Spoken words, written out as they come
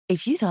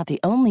If you thought the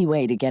only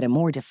way to get a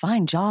more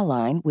defined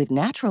jawline with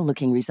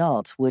natural-looking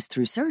results was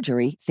through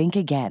surgery, think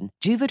again.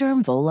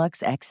 Juvederm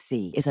Volux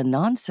XC is a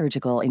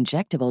non-surgical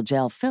injectable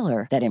gel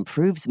filler that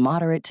improves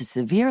moderate to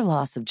severe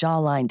loss of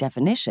jawline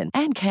definition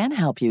and can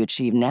help you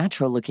achieve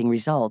natural-looking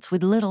results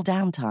with little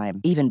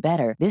downtime. Even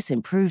better, this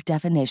improved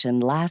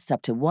definition lasts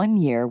up to 1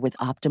 year with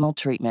optimal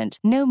treatment.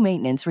 No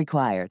maintenance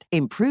required.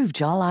 Improve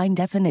jawline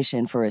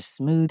definition for a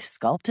smooth,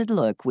 sculpted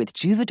look with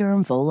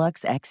Juvederm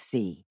Volux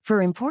XC.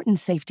 For important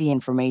safety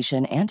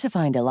information and to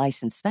find a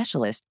licensed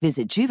specialist,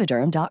 visit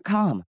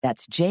Juvederm.com.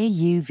 That's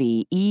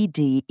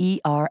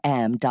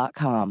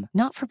Juvederm.com.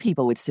 Not for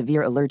people with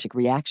severe allergic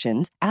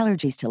reactions,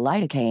 allergies to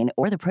lidocaine,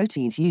 or the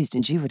proteins used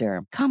in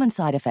Juvederm. Common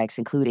side effects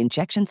include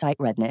injection site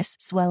redness,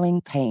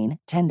 swelling, pain,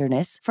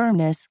 tenderness,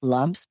 firmness,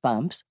 lumps,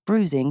 bumps,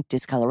 bruising,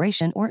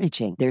 discoloration, or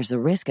itching. There's a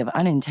risk of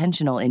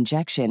unintentional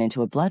injection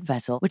into a blood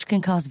vessel, which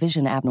can cause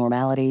vision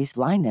abnormalities,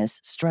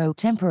 blindness, stroke,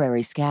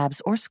 temporary scabs,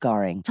 or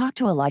scarring. Talk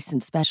to a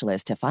licensed specialist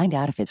to find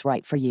out if it's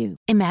right for you.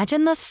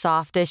 Imagine the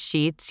softest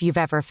sheets you've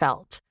ever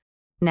felt.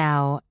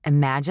 Now,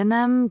 imagine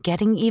them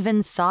getting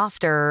even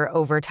softer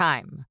over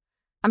time.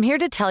 I'm here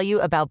to tell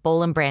you about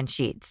Boll & Branch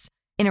sheets.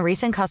 In a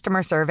recent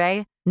customer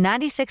survey,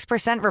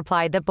 96%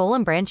 replied that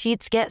Boll & Branch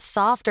sheets get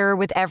softer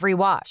with every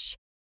wash.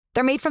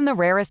 They're made from the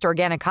rarest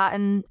organic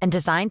cotton and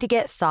designed to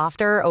get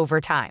softer over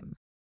time.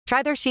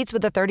 Try their sheets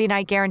with a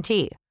 30-night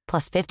guarantee,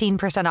 plus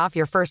 15% off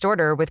your first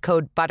order with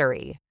code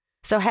BUTTERY.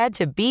 So head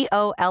to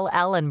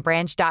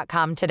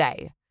BOLLandbranch.com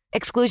today.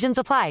 Exclusions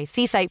apply.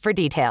 See site for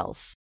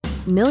details.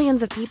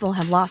 Millions of people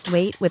have lost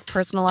weight with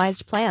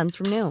personalized plans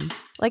from Noom.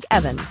 Like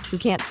Evan, who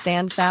can't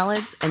stand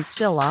salads and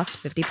still lost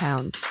 50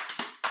 pounds.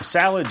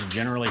 Salads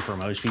generally for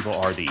most people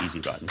are the easy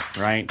button,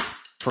 right?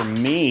 For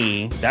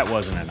me, that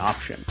wasn't an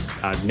option.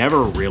 I never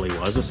really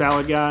was a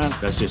salad guy.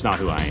 That's just not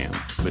who I am.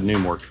 But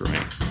Noom worked for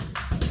me.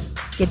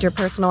 Get your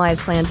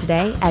personalized plan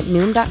today at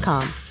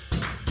Noom.com.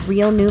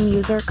 Real Noom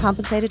user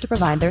compensated to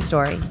provide their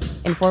story.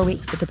 In 4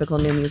 weeks, the typical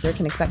Noom user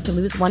can expect to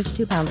lose 1 to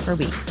 2 pounds per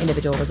week.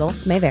 Individual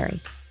results may vary.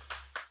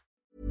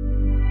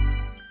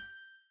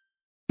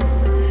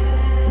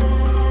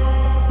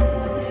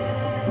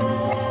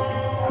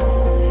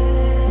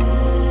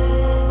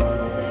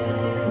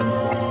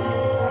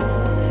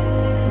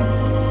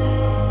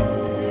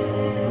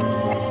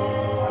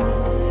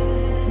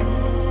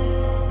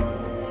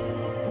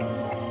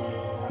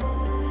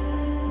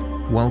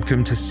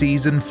 Welcome to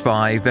Season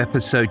 5,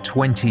 Episode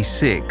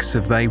 26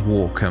 of They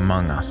Walk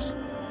Among Us,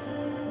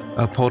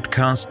 a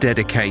podcast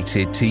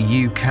dedicated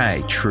to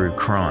UK true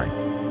crime.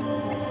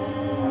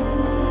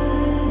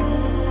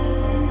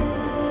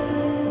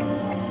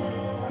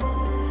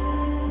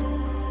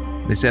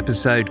 This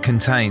episode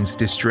contains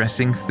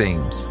distressing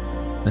themes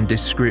and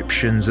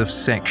descriptions of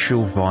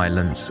sexual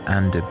violence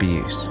and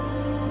abuse.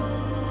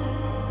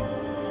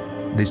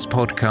 This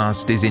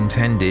podcast is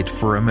intended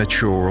for a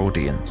mature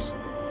audience.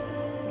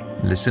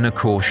 Listener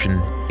caution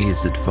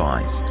is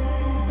advised.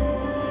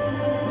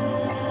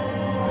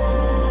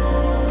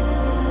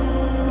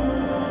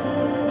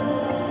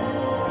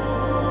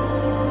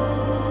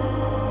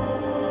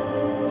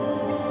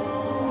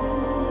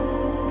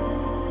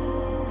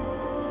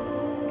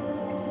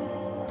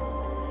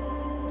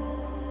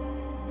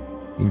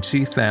 In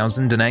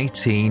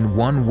 2018,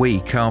 1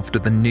 week after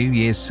the New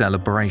Year's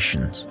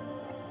celebrations,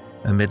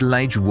 a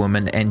middle-aged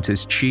woman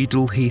enters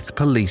Cheadle Heath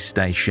Police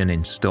Station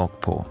in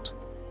Stockport.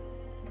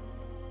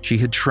 She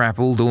had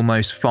travelled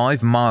almost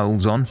 5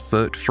 miles on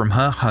foot from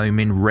her home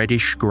in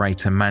Reddish,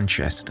 Greater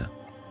Manchester.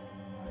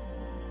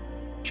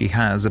 She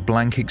has a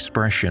blank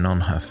expression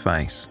on her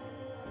face.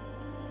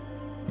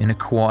 In a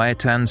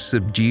quiet and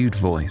subdued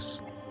voice,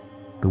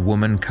 the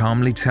woman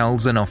calmly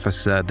tells an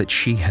officer that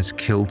she has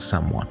killed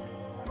someone.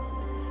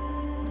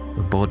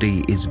 The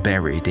body is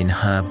buried in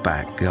her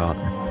back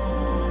garden.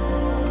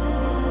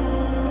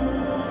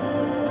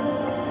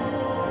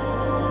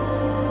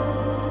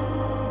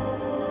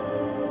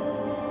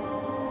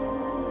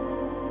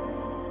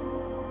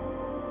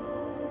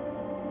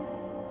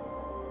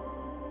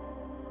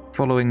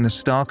 Following the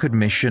stark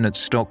admission at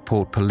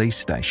Stockport Police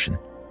Station,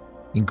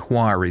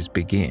 inquiries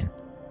begin,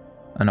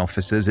 and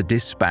officers are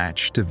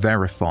dispatched to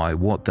verify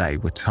what they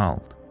were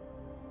told.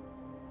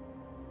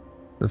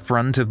 The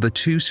front of the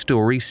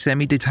 2-storey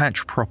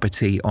semi-detached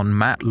property on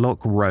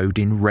Matlock Road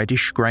in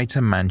Reddish,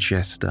 Greater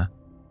Manchester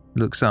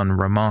looks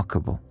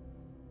unremarkable.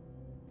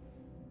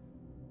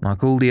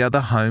 Like all the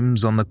other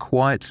homes on the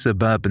quiet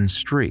suburban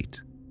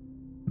street,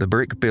 the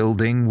brick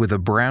building with a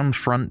brown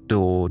front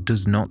door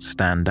does not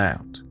stand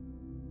out.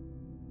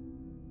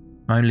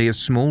 Only a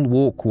small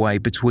walkway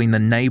between the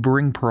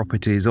neighbouring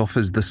properties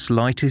offers the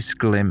slightest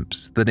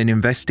glimpse that an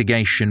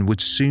investigation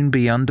would soon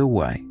be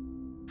underway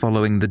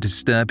following the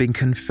disturbing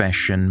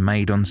confession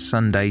made on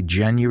Sunday,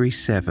 January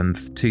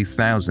 7th,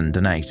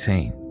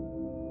 2018.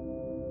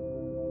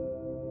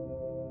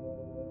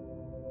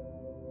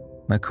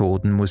 A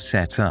cordon was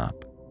set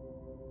up.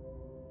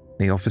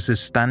 The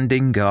officers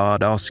standing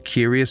guard asked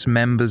curious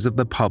members of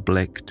the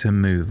public to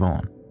move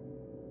on.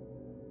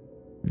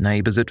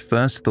 Neighbours at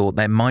first thought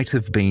there might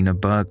have been a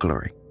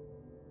burglary,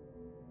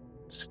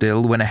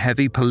 Still, when a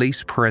heavy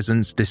police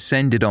presence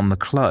descended on the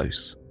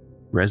close,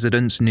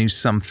 residents knew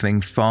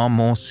something far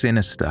more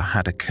sinister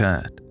had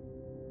occurred.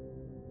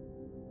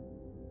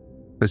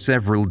 For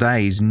several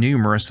days,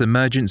 numerous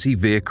emergency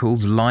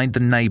vehicles lined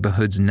the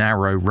neighborhood's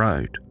narrow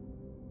road,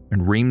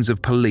 and reams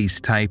of police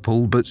tape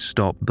all but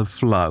stopped the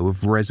flow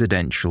of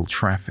residential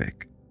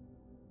traffic.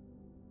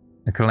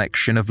 A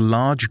collection of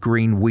large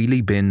green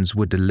wheelie bins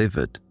were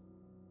delivered,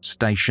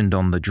 stationed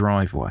on the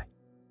driveway,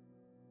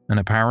 an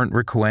apparent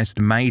request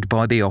made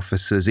by the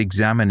officers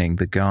examining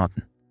the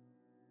garden.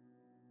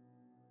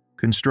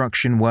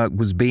 Construction work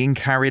was being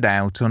carried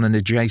out on an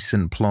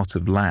adjacent plot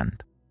of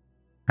land.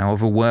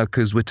 However,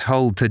 workers were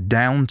told to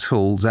down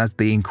tools as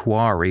the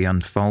inquiry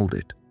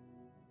unfolded.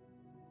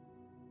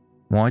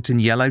 White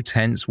and yellow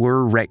tents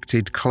were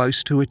erected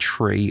close to a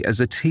tree as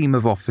a team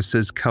of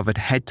officers covered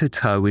head to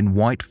toe in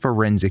white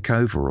forensic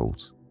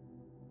overalls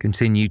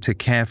continued to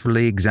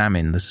carefully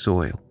examine the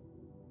soil.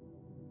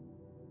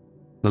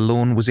 The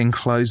lawn was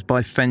enclosed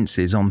by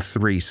fences on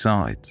 3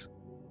 sides.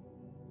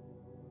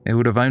 It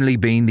would have only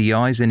been the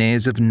eyes and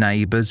ears of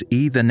neighbours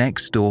either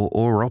next door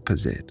or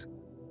opposite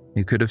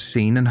who could have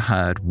seen and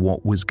heard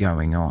what was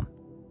going on.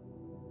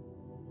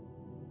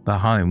 The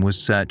home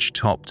was searched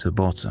top to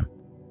bottom.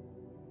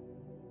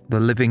 The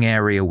living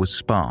area was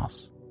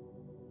sparse.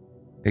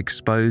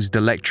 Exposed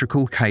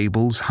electrical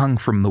cables hung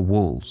from the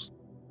walls,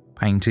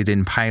 painted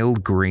in pale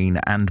green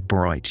and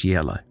bright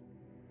yellow.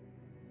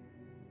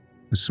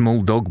 A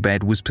small dog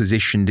bed was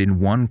positioned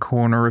in one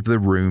corner of the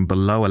room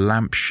below a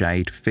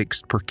lampshade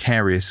fixed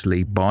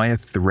precariously by a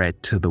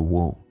thread to the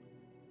wall.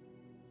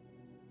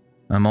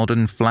 A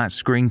modern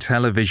flat-screen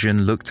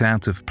television looked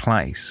out of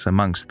place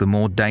amongst the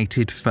more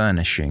dated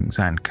furnishings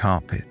and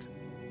carpet.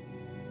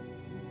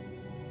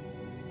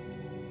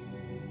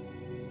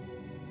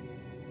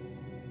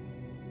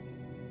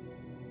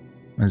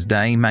 As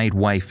day made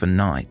way for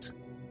night,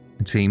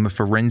 a team of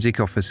forensic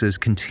officers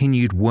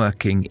continued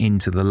working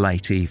into the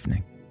late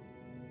evening.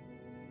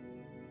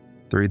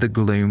 Through the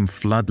gloom,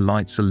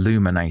 floodlights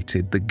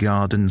illuminated the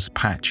garden's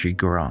patchy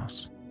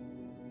grass.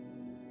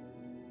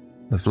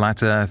 The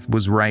flat earth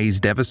was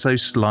raised ever so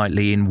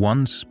slightly in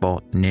one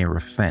spot near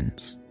a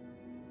fence.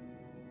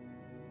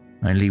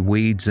 Only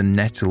weeds and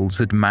nettles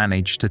had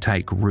managed to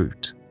take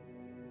root,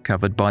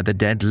 covered by the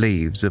dead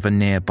leaves of a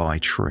nearby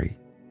tree.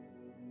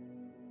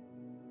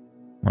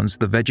 Once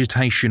the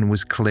vegetation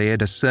was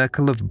cleared, a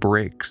circle of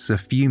bricks a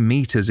few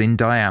meters in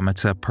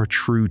diameter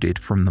protruded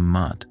from the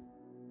mud.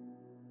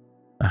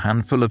 A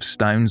handful of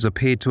stones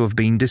appeared to have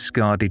been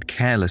discarded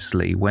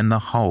carelessly when the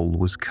hole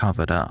was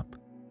covered up.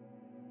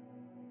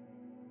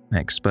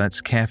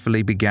 Experts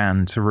carefully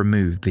began to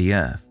remove the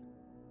earth,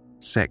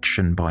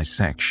 section by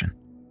section.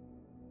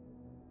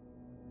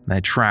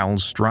 Their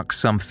trowels struck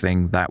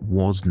something that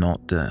was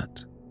not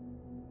dirt.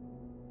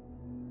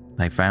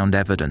 They found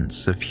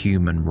evidence of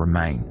human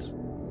remains.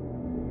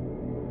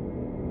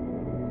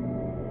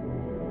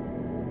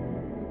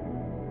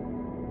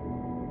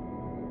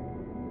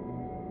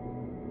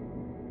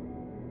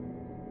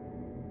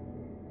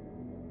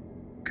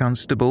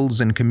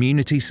 Constables and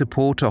community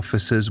support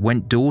officers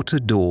went door to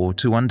door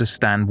to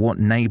understand what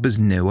neighbours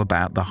knew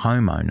about the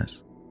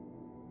homeowners.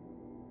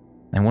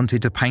 They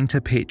wanted to paint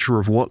a picture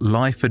of what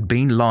life had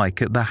been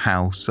like at the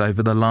house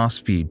over the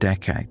last few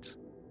decades.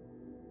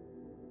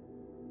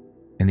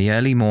 In the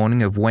early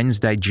morning of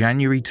Wednesday,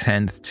 January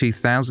 10th,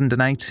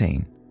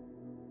 2018,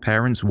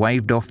 parents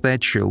waved off their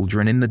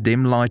children in the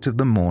dim light of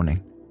the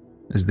morning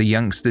as the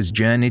youngsters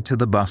journeyed to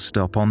the bus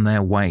stop on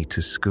their way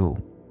to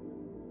school.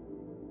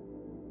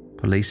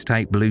 Police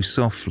tape blew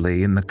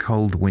softly in the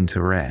cold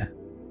winter air.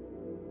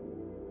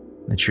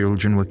 The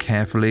children were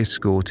carefully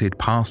escorted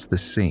past the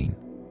scene,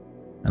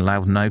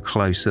 allowed no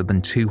closer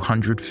than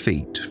 200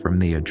 feet from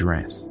the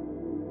address.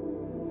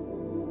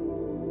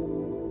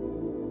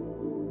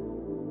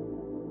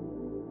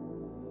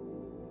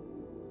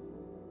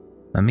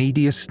 A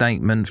media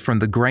statement from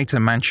the Greater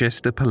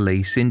Manchester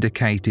Police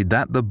indicated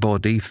that the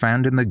body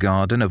found in the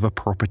garden of a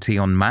property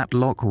on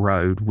Matlock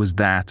Road was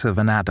that of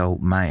an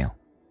adult male.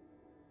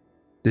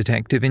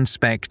 Detective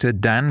Inspector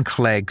Dan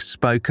Clegg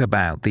spoke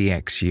about the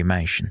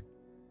exhumation.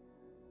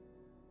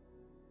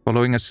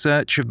 Following a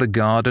search of the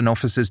garden,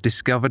 officers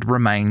discovered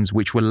remains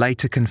which were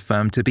later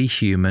confirmed to be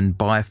human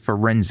by a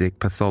forensic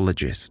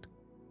pathologist.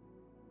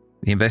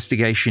 The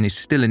investigation is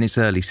still in its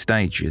early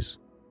stages,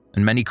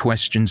 and many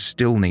questions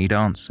still need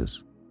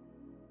answers.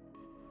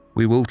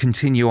 We will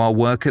continue our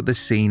work at the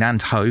scene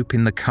and hope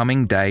in the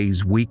coming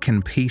days we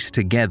can piece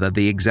together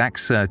the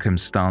exact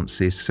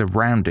circumstances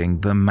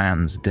surrounding the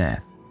man's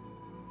death.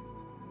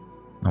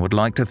 I would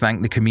like to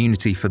thank the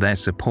community for their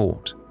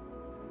support,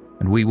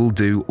 and we will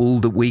do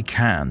all that we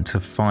can to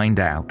find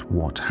out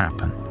what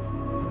happened.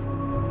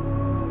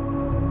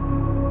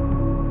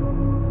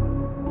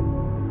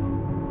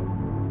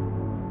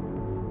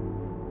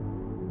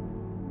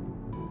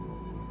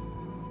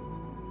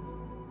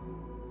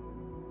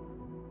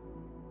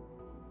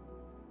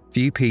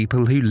 Few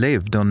people who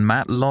lived on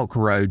Matlock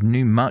Road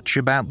knew much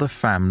about the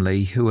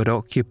family who had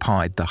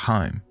occupied the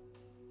home.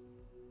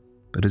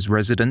 But as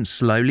residents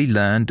slowly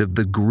learned of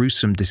the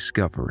gruesome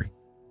discovery,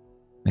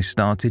 they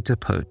started to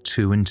put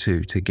two and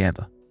two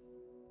together.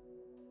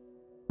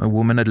 A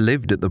woman had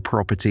lived at the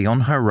property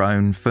on her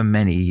own for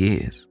many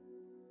years.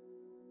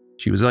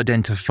 She was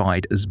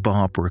identified as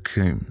Barbara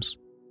Coombs.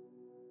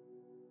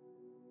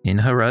 In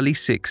her early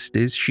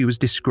 60s, she was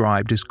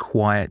described as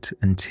quiet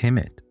and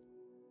timid,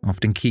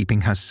 often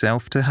keeping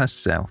herself to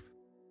herself,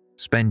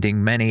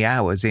 spending many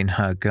hours in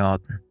her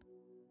garden.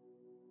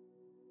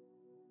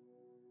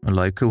 A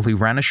local who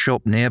ran a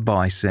shop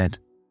nearby said,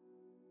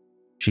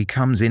 "She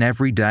comes in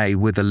every day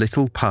with a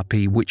little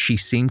puppy which she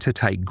seemed to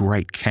take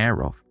great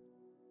care of.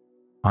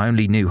 I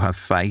only knew her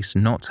face,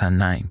 not her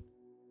name.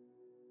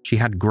 She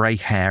had grey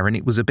hair and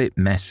it was a bit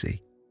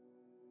messy.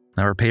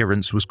 Her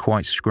appearance was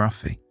quite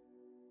scruffy,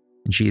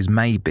 and she is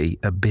maybe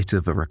a bit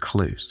of a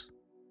recluse."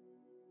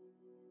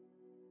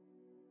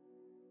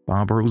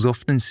 Barbara was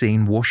often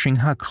seen washing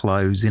her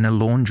clothes in a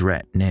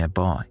laundrette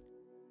nearby.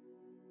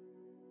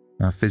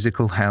 Her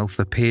physical health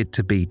appeared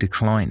to be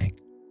declining.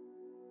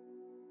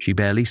 She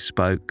barely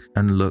spoke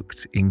and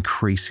looked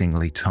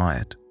increasingly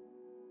tired.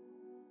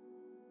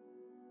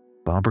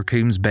 Barbara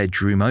Coombs'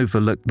 bedroom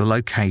overlooked the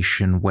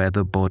location where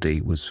the body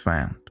was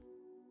found.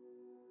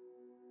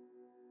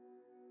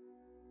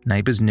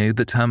 Neighbours knew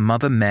that her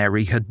mother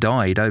Mary had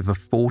died over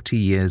 40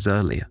 years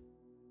earlier,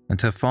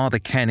 and her father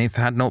Kenneth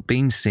had not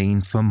been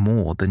seen for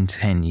more than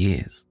 10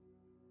 years.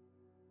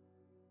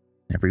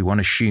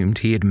 Everyone assumed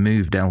he had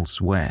moved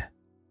elsewhere.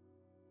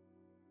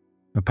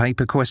 A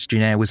paper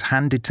questionnaire was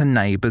handed to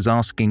neighbours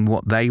asking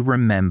what they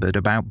remembered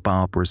about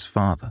Barbara's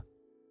father.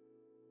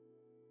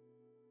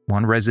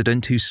 One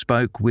resident who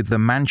spoke with the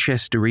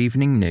Manchester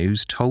Evening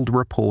News told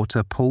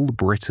reporter Paul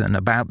Britton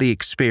about the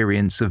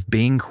experience of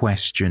being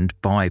questioned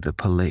by the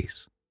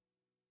police.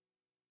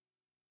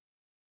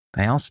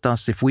 They asked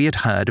us if we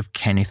had heard of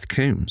Kenneth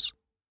Coombs.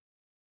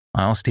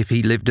 I asked if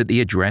he lived at the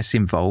address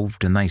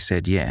involved and they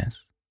said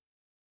yes.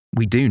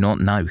 We do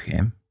not know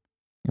him.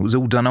 It was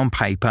all done on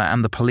paper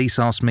and the police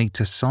asked me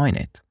to sign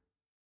it.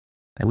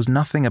 There was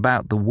nothing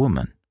about the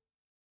woman.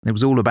 It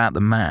was all about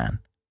the man.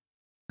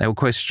 There were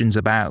questions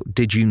about,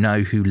 did you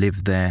know who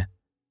lived there?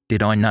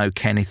 Did I know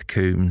Kenneth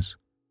Coombs?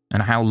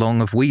 And how long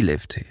have we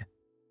lived here?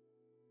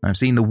 I've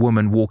seen the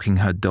woman walking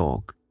her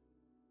dog,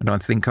 and I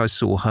think I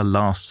saw her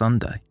last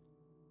Sunday,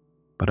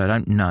 but I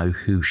don't know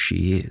who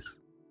she is.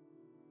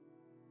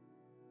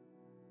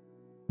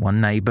 One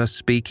neighbour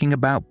speaking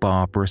about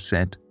Barbara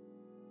said,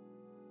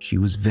 "She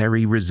was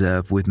very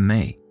reserved with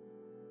me.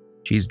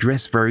 She is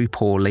dressed very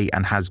poorly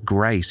and has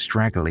grey,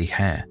 straggly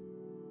hair.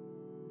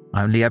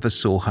 I only ever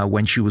saw her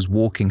when she was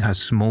walking her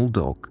small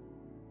dog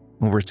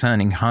or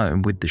returning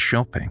home with the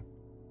shopping."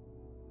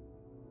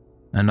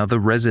 Another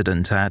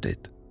resident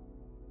added,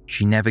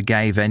 "She never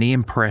gave any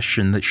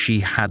impression that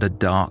she had a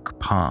dark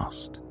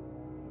past,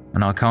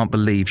 and I can't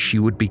believe she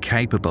would be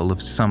capable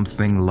of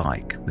something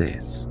like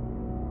this."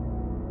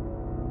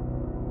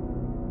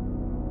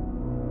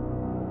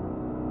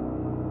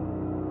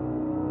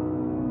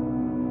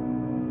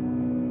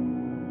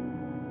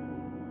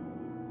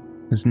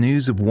 As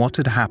news of what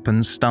had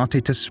happened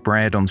started to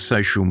spread on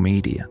social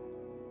media,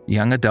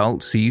 young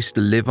adults who used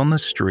to live on the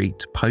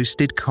street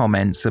posted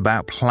comments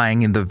about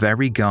playing in the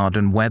very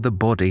garden where the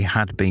body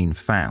had been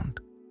found.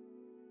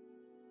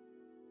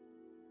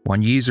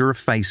 One user of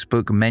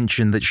Facebook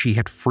mentioned that she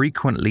had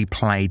frequently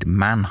played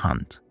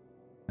Manhunt,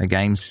 a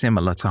game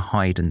similar to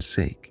hide and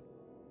seek.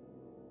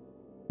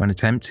 When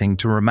attempting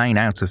to remain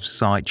out of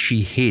sight,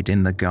 she hid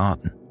in the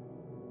garden,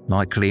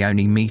 likely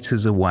only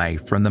meters away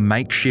from the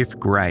makeshift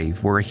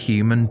grave where a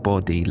human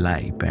body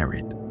lay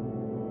buried.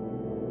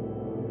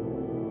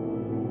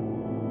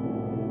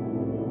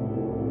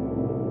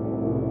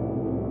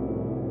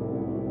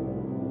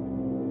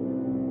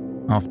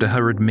 After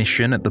her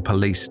admission at the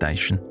police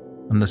station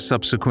and the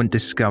subsequent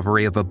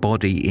discovery of a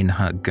body in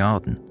her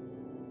garden,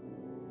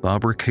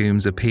 Barbara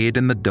Coombs appeared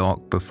in the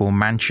dock before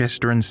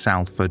Manchester and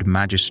Salford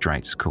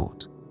Magistrates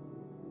Court.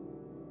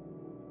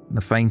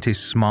 The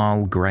faintest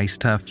smile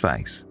graced her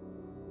face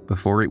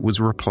before it was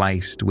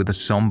replaced with a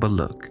somber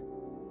look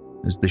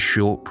as the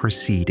short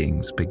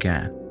proceedings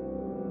began.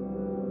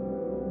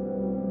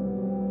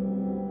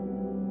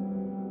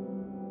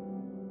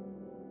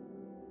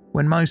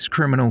 When most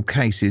criminal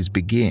cases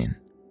begin,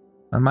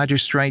 a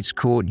magistrate's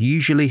court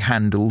usually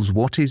handles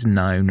what is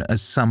known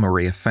as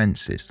summary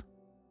offences.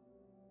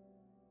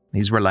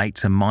 These relate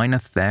to minor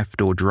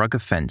theft or drug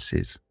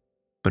offences,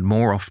 but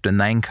more often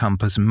they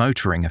encompass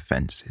motoring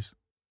offences,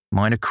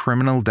 minor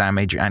criminal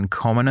damage and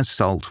common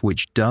assault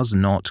which does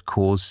not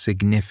cause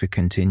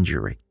significant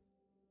injury.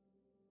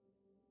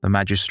 The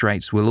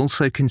magistrates will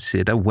also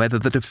consider whether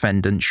the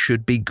defendant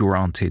should be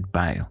granted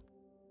bail.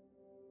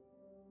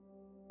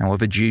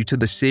 However, due to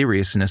the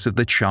seriousness of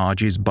the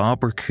charges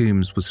Barbara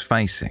Coombs was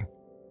facing,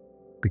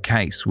 the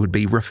case would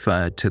be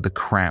referred to the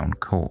Crown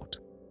Court.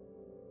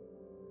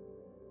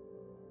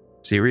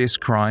 Serious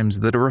crimes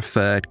that are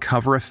referred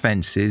cover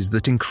offences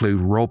that include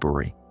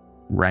robbery,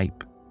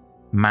 rape,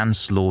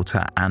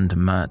 manslaughter and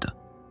murder,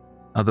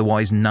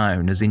 otherwise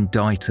known as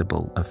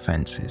indictable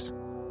offences.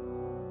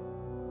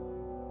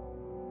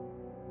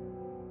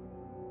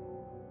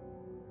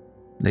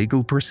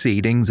 legal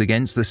proceedings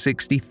against the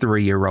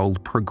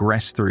 63-year-old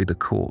progressed through the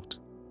court.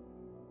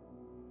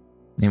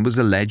 It was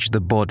alleged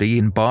the body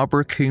in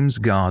Barbara Coombs'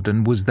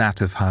 garden was that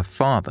of her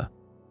father,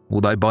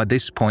 although by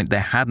this point there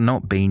had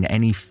not been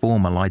any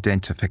formal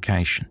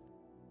identification.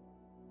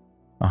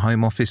 A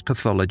Home Office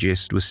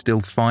pathologist was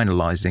still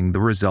finalising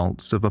the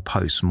results of a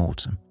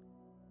post-mortem.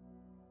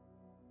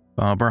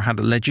 Barbara had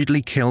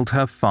allegedly killed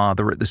her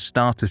father at the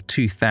start of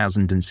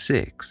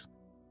 2006,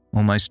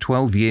 almost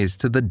 12 years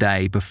to the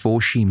day before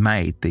she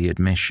made the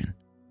admission.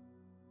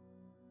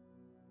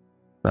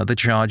 Other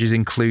charges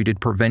included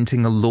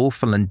preventing a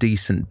lawful and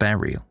decent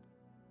burial,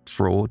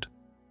 fraud,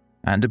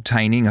 and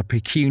obtaining a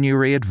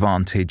pecuniary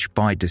advantage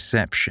by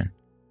deception.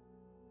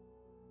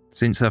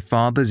 Since her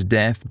father's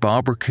death,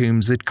 Barbara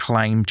Coombs had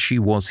claimed she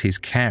was his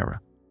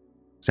carer,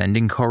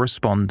 sending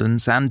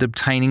correspondence and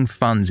obtaining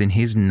funds in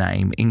his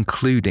name,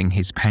 including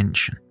his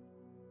pension.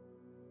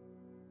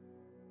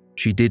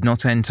 She did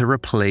not enter a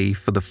plea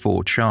for the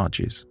 4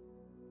 charges,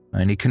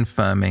 only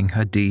confirming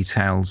her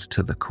details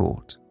to the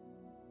court.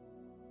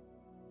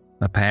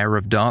 A pair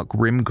of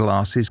dark-rimmed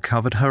glasses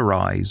covered her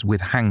eyes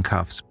with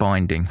handcuffs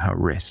binding her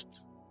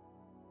wrists.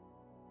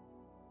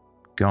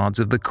 Guards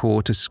of the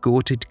court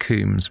escorted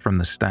Coombs from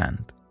the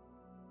stand.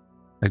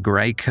 A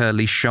grey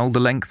curly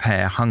shoulder-length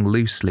hair hung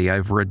loosely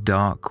over a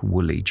dark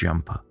woolly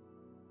jumper.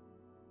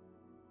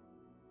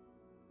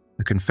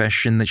 The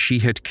confession that she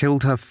had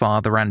killed her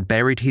father and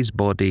buried his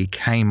body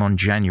came on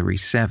January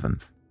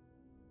 7th,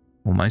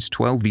 almost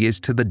 12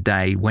 years to the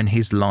day when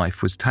his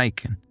life was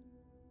taken.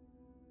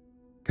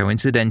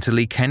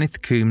 Coincidentally,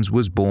 Kenneth Coombs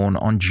was born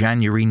on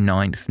January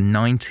 9th,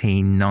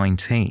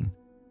 1919,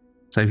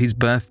 so his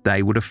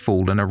birthday would have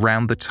fallen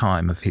around the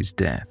time of his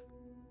death.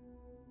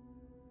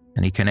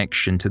 Any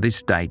connection to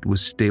this date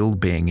was still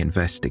being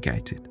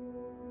investigated.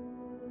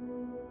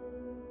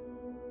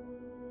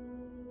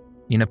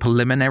 In a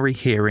preliminary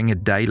hearing a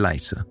day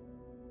later,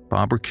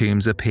 Barbara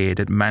Coombs appeared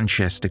at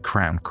Manchester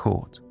Crown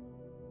Court.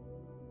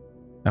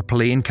 A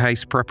plea in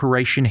case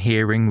preparation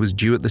hearing was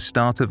due at the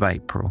start of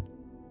April,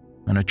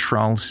 and a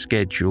trial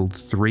scheduled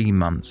 3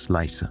 months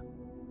later.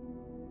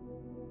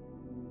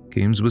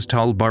 Coombs was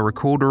told by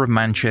Recorder of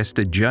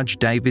Manchester Judge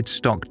David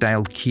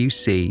Stockdale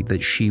QC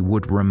that she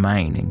would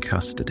remain in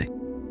custody.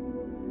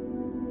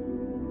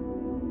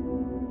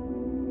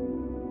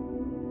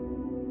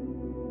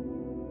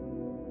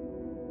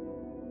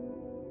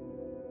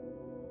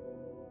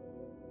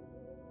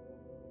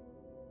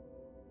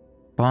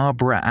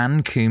 Barbara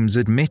Ann Coombs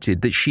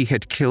admitted that she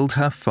had killed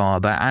her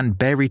father and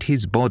buried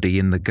his body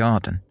in the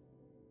garden.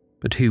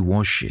 But who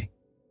was she?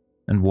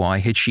 And why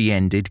had she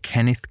ended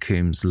Kenneth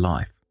Coombs'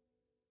 life?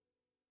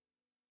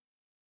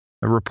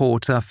 A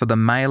reporter for the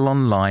Mail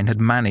Online had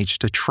managed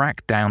to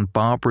track down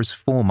Barbara's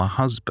former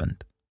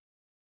husband,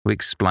 who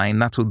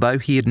explained that although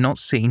he had not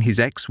seen his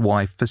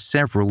ex-wife for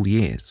several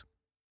years,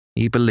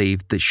 he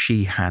believed that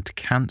she had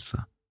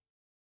cancer,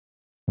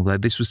 although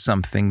this was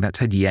something that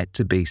had yet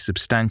to be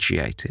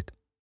substantiated.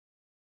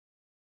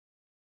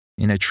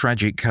 In a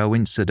tragic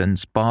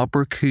coincidence,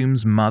 Barbara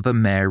Coombs' mother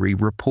Mary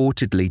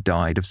reportedly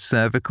died of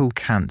cervical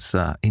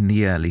cancer in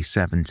the early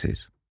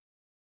 70s.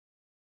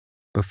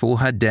 Before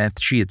her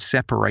death, she had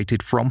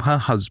separated from her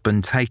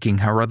husband, taking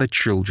her other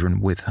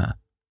children with her.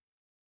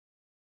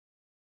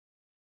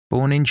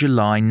 Born in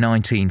July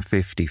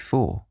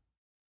 1954,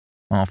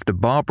 after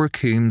Barbara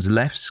Coombs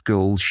left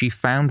school, she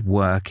found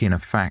work in a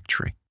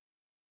factory.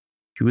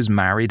 She was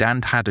married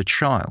and had a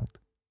child.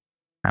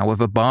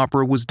 However,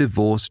 Barbara was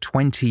divorced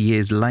 20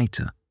 years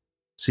later,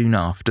 soon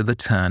after the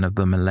turn of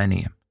the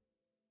millennium.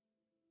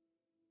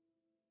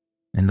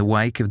 In the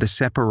wake of the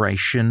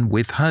separation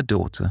with her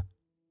daughter,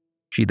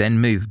 she then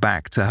moved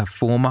back to her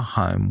former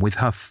home with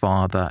her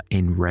father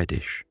in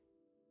Reddish.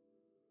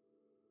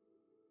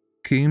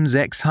 Coombs'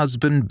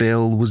 ex-husband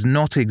Bill was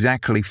not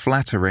exactly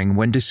flattering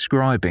when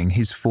describing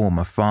his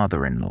former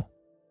father-in-law.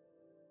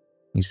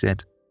 He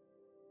said,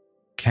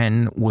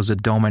 "Ken was a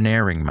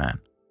domineering man,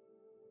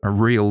 a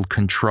real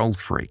control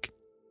freak.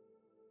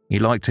 He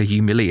liked to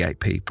humiliate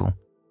people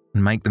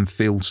and make them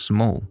feel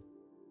small,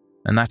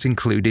 and that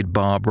included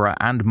Barbara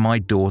and my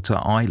daughter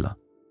Isla.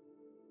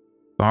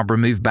 Barbara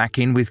moved back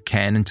in with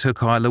Ken and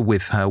took Isla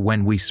with her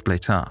when we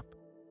split up.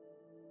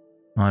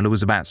 Isla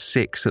was about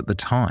 6 at the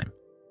time.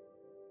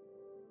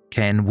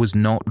 Ken was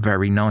not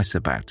very nice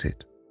about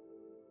it.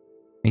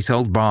 He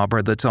told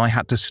Barbara that I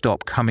had to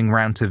stop coming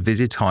round to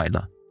visit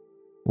Isla,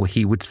 or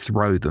he would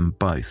throw them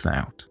both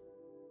out."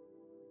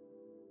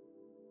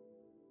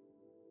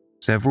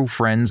 Several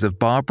friends of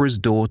Barbara's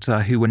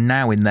daughter, who were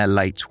now in their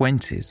late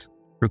 20s,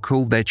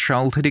 recalled their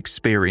childhood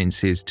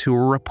experiences to a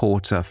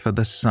reporter for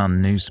the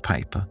Sun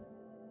newspaper.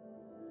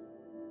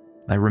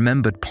 They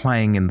remembered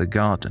playing in the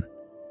garden,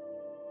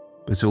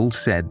 but all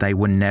said they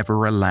were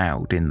never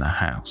allowed in the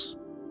house.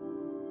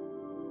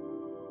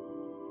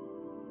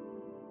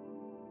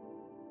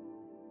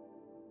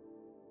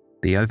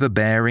 The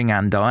overbearing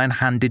and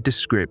iron-handed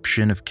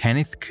description of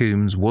Kenneth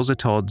Coombs was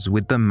at odds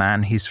with the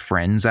man his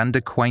friends and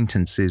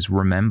acquaintances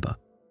remember.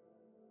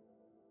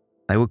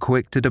 They were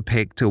quick to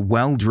depict a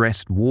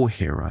well-dressed war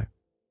hero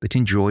that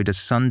enjoyed a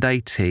Sunday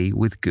tea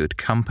with good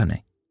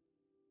company.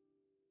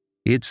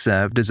 He had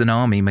served as an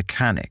army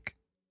mechanic,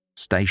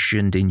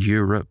 stationed in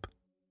Europe,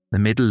 the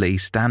Middle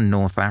East and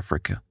North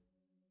Africa.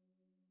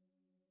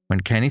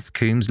 When Kenneth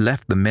Coombs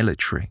left the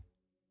military,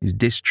 his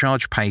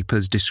discharge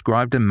papers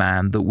described a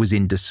man that was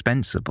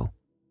indispensable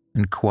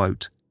and,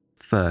 quote,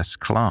 first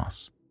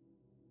class.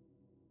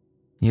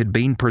 He had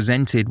been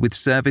presented with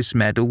service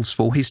medals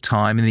for his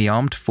time in the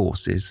armed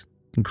forces,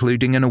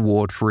 including an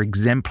award for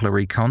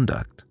exemplary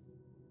conduct,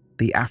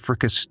 the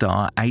Africa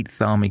Star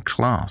 8th Army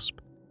Clasp,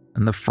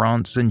 and the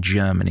France and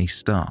Germany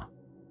Star.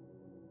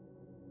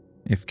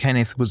 If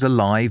Kenneth was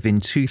alive in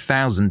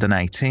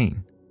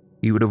 2018,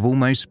 he would have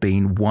almost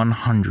been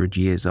 100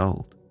 years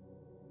old.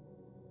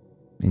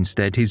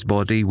 Instead, his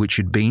body, which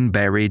had been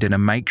buried in a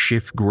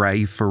makeshift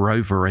grave for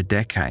over a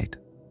decade,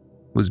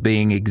 was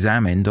being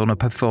examined on a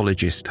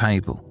pathologist's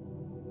table.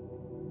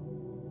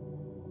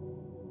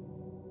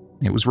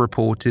 It was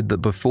reported that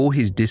before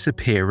his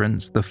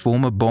disappearance, the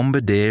former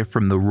bombardier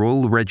from the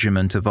Royal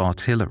Regiment of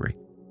Artillery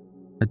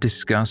had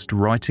discussed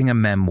writing a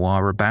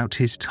memoir about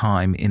his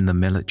time in the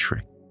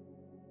military.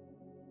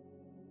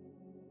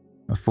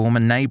 A former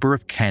neighbour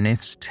of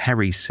Kenneth's,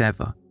 Terry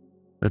Sever,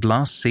 had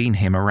last seen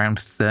him around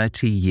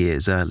 30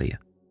 years earlier.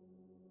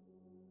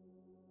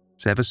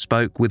 Sever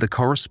spoke with a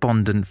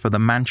correspondent for the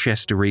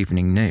Manchester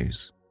Evening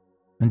News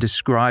and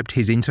described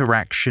his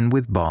interaction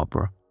with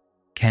Barbara,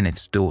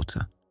 Kenneth's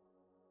daughter.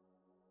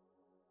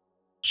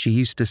 She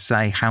used to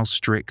say how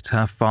strict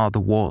her father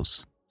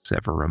was,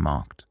 Sever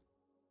remarked.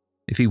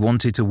 If he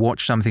wanted to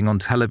watch something on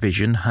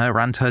television, her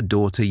and her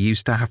daughter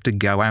used to have to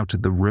go out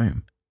of the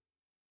room.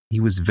 He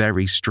was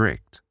very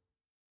strict.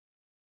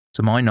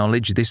 To my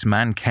knowledge, this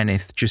man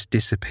Kenneth just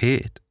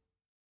disappeared.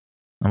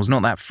 I was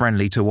not that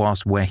friendly to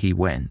ask where he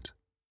went.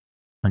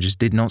 I just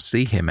did not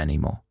see him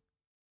anymore.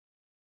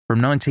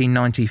 From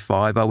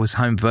 1995, I was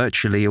home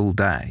virtually all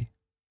day,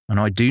 and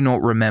I do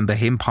not remember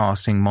him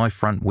passing my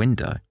front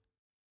window,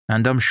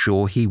 and I'm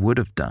sure he would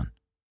have done.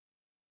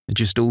 It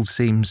just all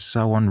seems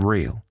so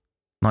unreal,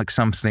 like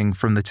something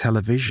from the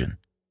television.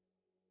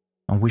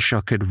 I wish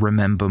I could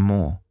remember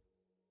more,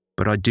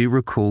 but I do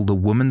recall the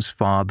woman's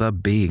father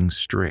being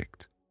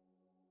strict.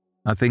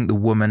 I think the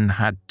woman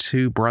had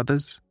 2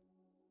 brothers,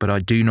 but I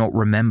do not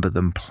remember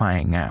them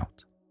playing out.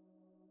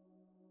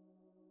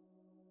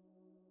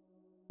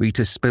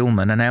 Rita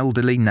Spillman, an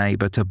elderly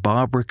neighbour to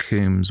Barbara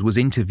Coombs, was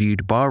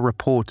interviewed by a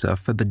reporter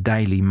for the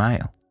Daily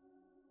Mail.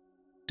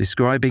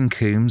 Describing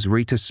Coombs,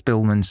 Rita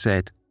Spillman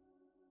said,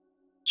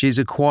 "She's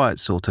a quiet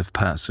sort of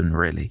person,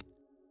 really.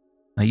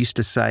 I used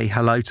to say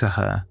hello to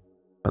her,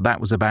 but that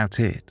was about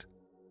it.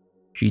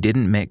 She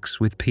didn't mix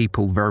with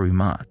people very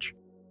much.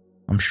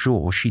 I'm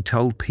sure she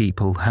told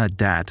people her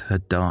dad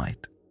had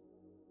died."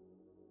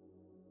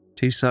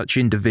 2 such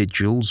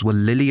individuals were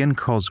Lillian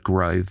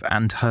Cosgrove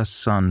and her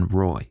son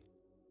Roy.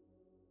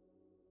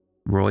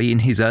 Roy, in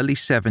his early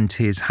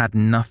 70s, had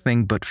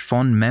nothing but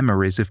fond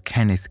memories of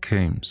Kenneth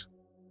Coombs,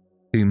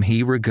 whom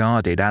he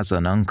regarded as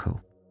an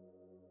uncle.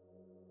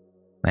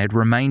 They had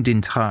remained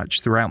in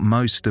touch throughout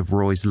most of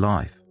Roy's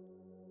life.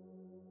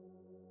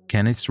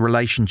 Kenneth's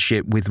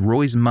relationship with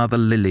Roy's mother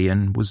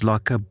Lillian was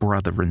like a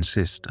brother and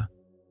sister.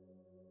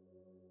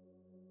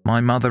 My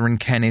mother and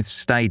Kenneth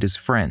stayed as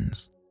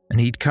friends, and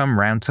he'd come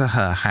round to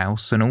her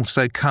house and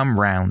also come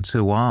round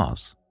to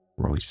ours,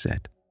 Roy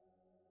said.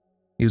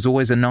 He was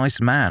always a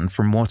nice man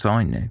from what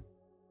I knew.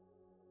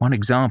 One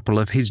example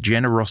of his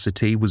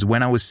generosity was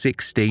when I was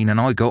 16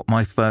 and I got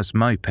my first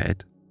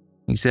moped.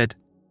 He said,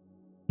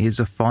 "Here's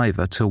a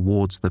 £5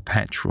 towards the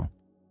petrol."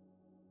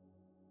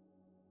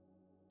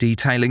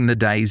 Detailing the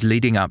days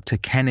leading up to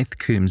Kenneth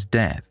Coombs'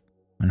 death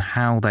and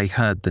how they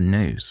heard the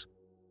news,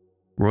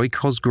 Roy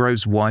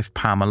Cosgrove's wife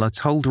Pamela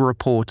told a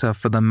reporter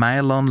for the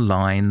Mail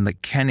Online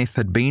that Kenneth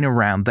had been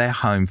around their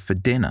home for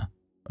dinner,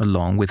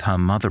 along with her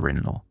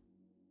mother-in-law.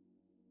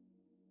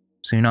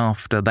 Soon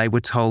after, they were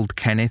told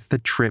Kenneth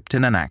had tripped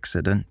in an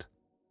accident,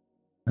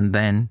 and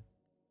then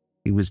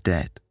he was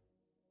dead.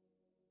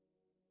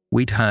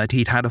 "We'd heard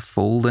he'd had a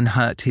fall and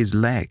hurt his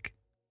leg,"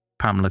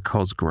 Pamela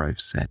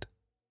Cosgrove said.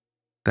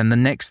 "Then the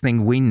next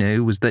thing we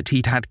knew was that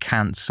he'd had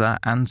cancer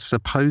and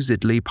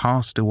supposedly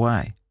passed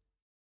away.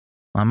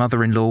 My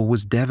mother-in-law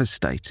was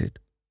devastated.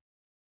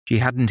 She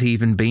hadn't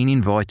even been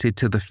invited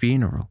to the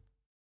funeral.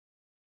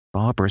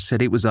 Barbara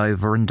said it was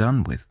over and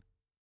done with.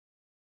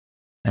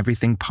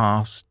 Everything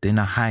passed in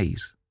a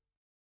haze.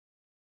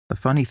 The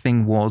funny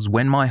thing was,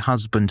 when my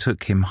husband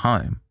took him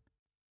home,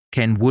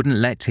 Ken wouldn't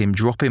let him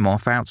drop him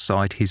off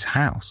outside his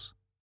house.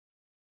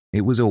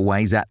 It was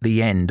always at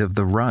the end of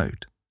the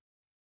road.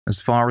 As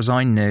far as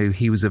I knew,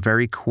 he was a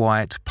very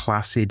quiet,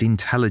 placid,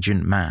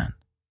 intelligent man.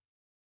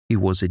 He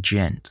was a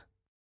gent."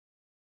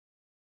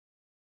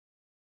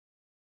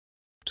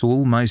 To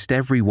almost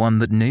everyone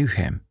that knew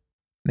him,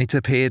 it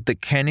appeared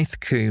that Kenneth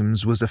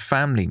Coombs was a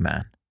family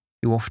man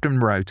who often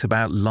wrote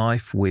about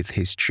life with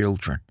his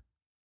children.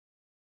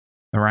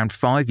 Around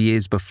 5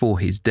 years before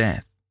his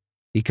death,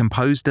 he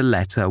composed a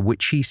letter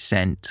which he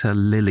sent to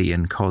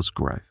Lillian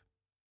Cosgrove.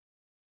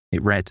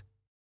 It read,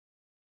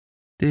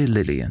 Dear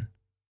Lillian,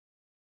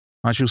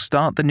 I shall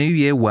start the new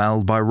year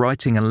well by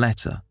writing a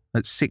letter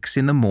at 6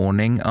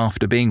 a.m.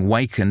 after being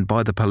wakened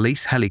by the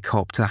police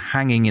helicopter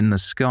hanging in the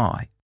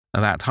sky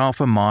about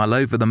half a mile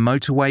over the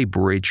motorway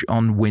bridge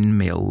on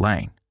Windmill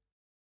Lane.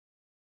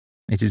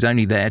 It is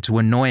only there to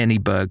annoy any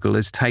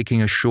burglars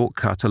taking a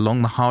shortcut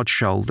along the hard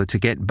shoulder to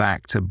get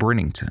back to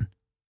Brinnington,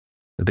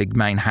 the big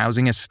main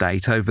housing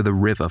estate over the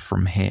river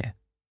from here.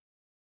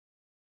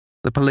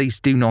 The police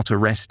do not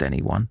arrest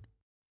anyone,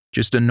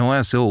 just annoy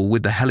us all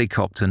with the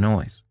helicopter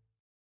noise.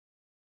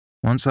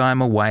 Once I am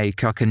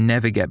awake, I can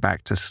never get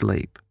back to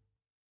sleep,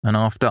 and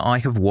after I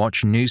have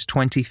watched News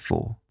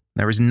 24,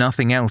 there is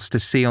nothing else to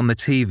see on the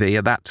TV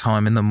at that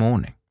time in the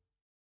morning.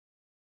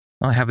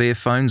 I have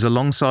earphones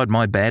alongside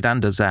my bed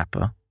and a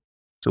zapper,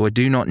 so I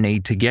do not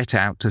need to get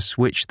out to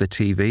switch the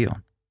TV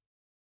on.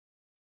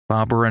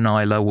 Barbara and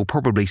Isla will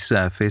probably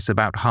surface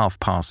about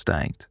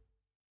 8:30.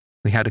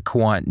 We had a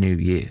quiet New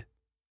Year.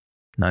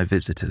 No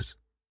visitors.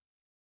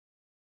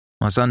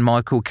 My son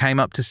Michael came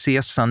up to see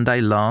us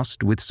Sunday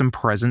last with some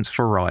presents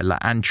for Isla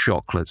and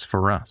chocolates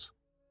for us.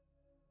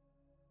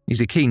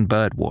 He's a keen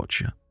bird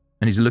watcher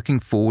and is looking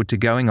forward to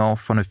going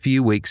off on a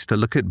few weeks to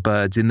look at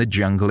birds in the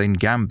jungle in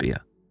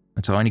Gambia,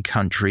 a tiny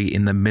country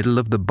in the middle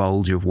of the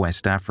bulge of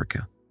West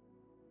Africa.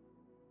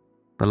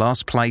 The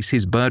last place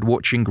his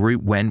bird-watching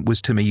group went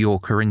was to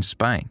Mallorca in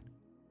Spain.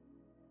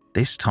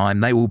 This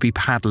time they will be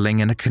paddling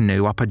in a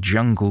canoe up a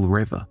jungle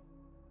river.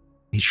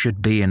 It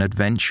should be an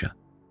adventure.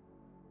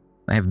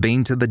 They have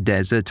been to the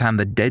desert and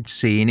the Dead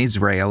Sea in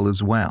Israel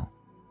as well.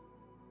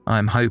 I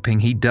am hoping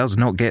he does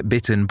not get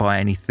bitten by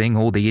anything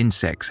or the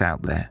insects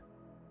out there,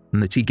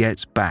 and that he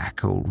gets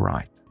back all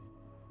right.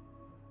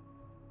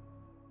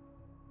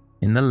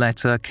 In the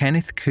letter,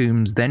 Kenneth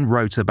Coombs then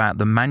wrote about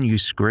the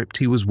manuscript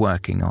he was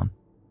working on,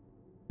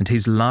 and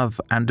his love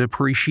and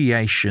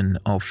appreciation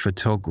of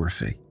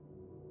photography,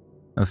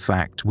 a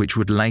fact which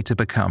would later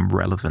become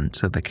relevant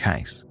to the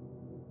case.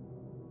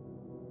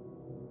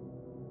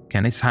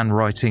 Kenneth's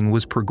handwriting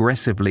was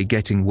progressively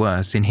getting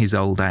worse in his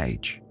old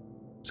age,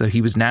 so he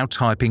was now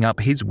typing up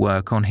his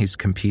work on his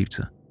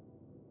computer.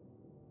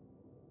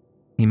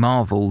 He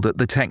marvelled at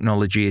the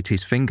technology at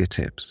his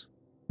fingertips,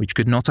 which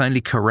could not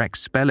only correct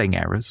spelling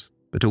errors,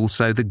 but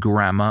also the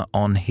grammar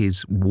on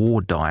his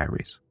war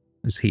diaries,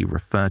 as he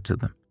referred to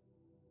them.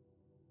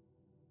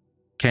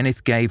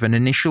 Kenneth gave an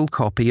initial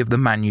copy of the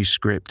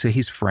manuscript to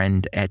his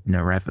friend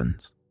Edna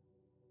Evans.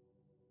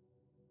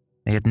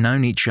 They had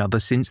known each other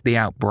since the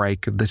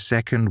outbreak of the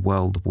Second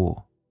World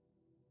War.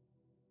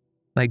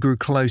 They grew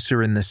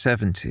closer in the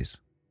 70s,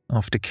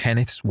 after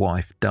Kenneth's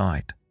wife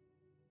died.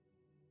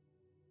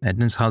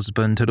 Edna's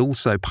husband had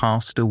also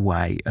passed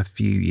away a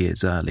few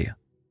years earlier.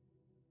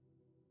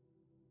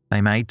 They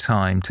made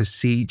time to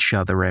see each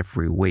other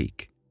every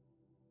week.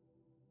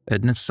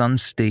 Edna's son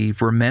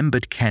Steve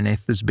remembered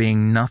Kenneth as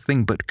being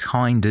nothing but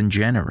kind and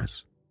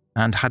generous,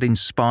 and had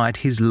inspired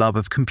his love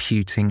of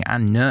computing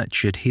and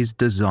nurtured his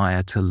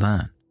desire to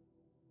learn.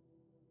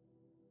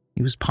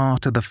 He was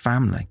part of the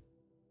family.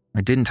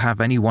 I didn't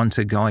have anyone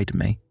to guide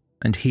me,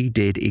 and he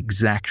did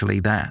exactly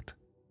that,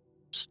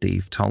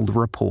 Steve told a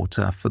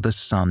reporter for the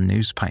Sun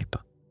newspaper.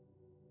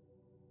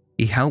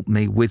 He helped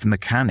me with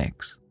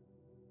mechanics.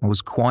 I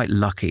was quite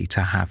lucky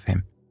to have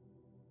him.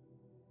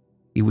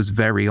 He was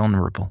very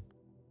honourable,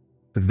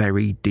 a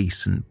very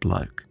decent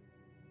bloke.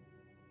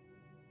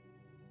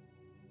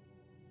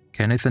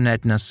 Kenneth and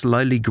Edna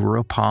slowly grew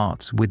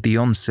apart with the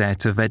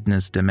onset of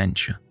Edna's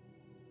dementia.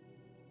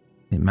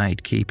 It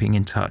made keeping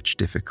in touch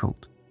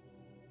difficult.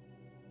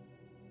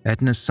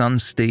 Edna's son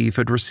Steve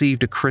had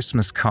received a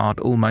Christmas card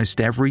almost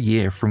every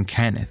year from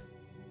Kenneth,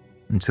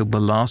 until the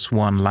last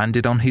one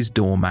landed on his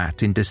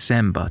doormat in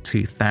December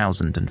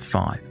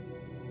 2005.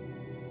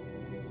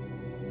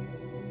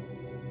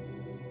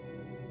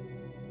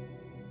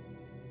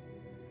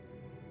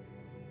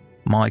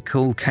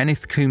 Michael,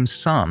 Kenneth Coombs'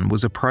 son,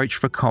 was approached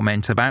for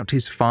comment about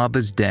his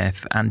father's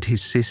death and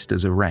his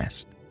sister's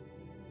arrest,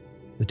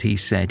 but he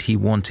said he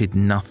wanted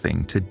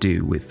nothing to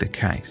do with the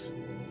case.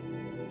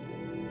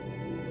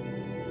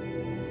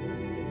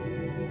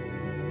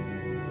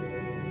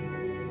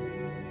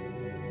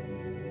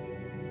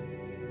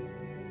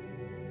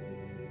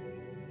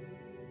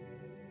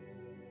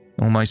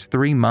 Almost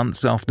 3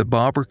 months after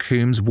Barbara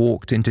Coombs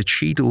walked into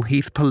Cheadle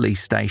Heath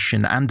Police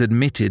Station and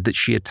admitted that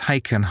she had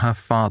taken her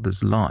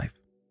father's life,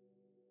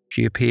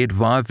 she appeared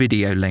via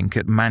video link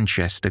at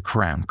Manchester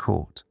Crown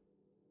Court.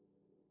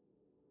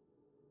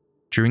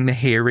 During the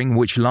hearing,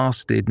 which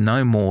lasted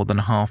no more than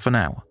half an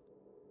hour,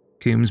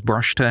 Coombs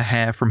brushed her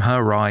hair from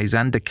her eyes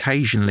and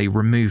occasionally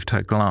removed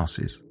her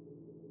glasses,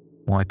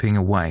 wiping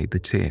away the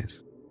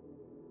tears.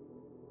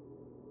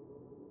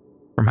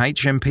 From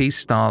HMP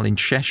Style in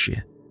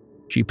Cheshire,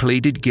 she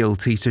pleaded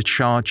guilty to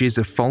charges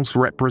of false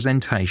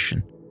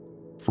representation,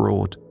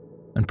 fraud,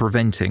 and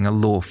preventing a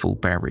lawful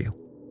burial.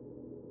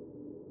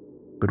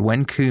 But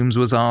when Coombs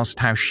was asked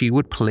how she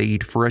would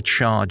plead for a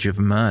charge of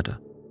murder,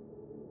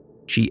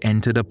 she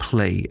entered a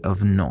plea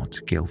of not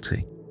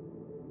guilty.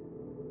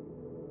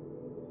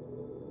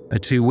 A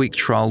 2-week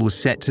trial was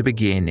set to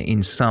begin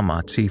in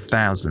summer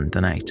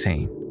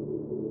 2018.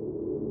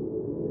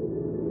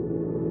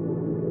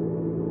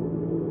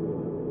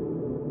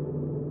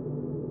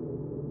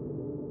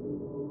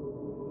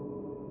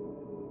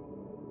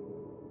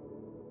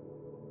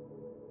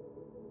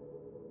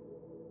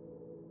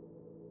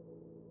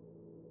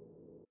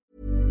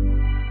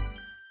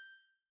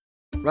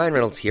 Ryan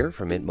Reynolds here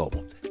from Mint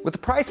Mobile. With the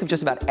price of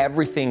just about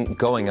everything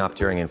going up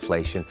during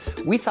inflation,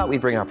 we thought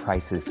we'd bring our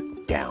prices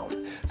down.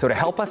 So to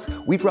help us,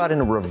 we brought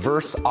in a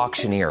reverse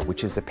auctioneer,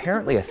 which is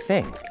apparently a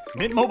thing.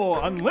 Mint Mobile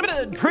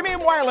Unlimited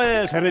Premium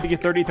Wireless. How to get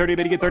 30, 30,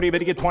 bit to get 30, bit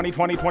to get 20,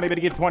 20, 20, bit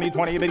to get 20,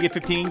 20, bit to get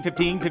 15,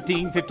 15,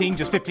 15, 15,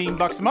 just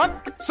 $15 a month?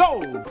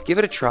 Sold! Give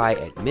it a try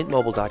at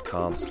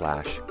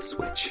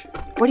mintmobile.com/switch.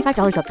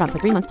 $45 up front for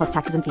 3 months plus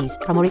taxes and fees.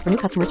 Promo rate for new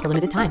customers for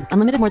limited time.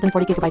 Unlimited more than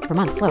 40 gigabytes per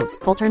month. Slows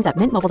full terms at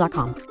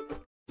mintmobile.com.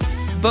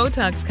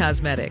 Botox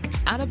Cosmetic,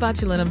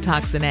 onabotulinum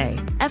toxin A,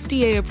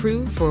 FDA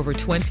approved for over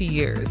 20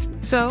 years.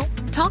 So,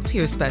 talk to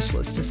your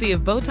specialist to see if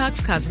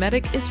Botox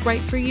Cosmetic is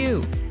right for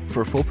you.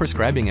 For full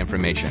prescribing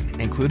information,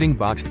 including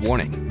boxed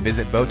warning,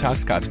 visit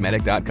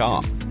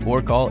BotoxCosmetic.com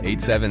or call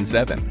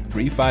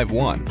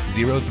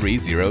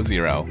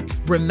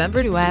 877-351-0300.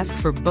 Remember to ask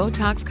for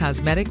Botox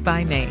Cosmetic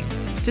by name.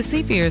 To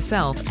see for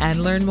yourself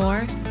and learn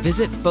more,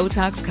 visit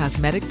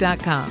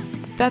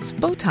BotoxCosmetic.com. That's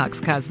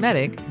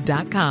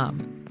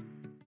BotoxCosmetic.com.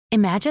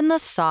 Imagine the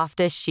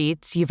softest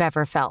sheets you've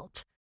ever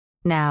felt.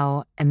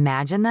 Now,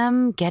 imagine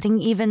them getting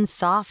even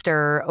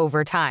softer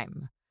over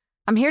time.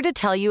 I'm here to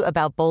tell you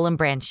about Boll &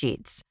 Branch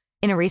sheets.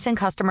 In a recent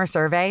customer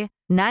survey,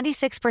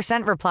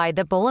 96% replied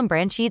that Boll &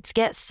 Branch sheets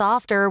get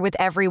softer with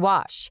every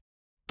wash.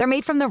 They're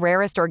made from the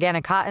rarest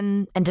organic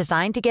cotton and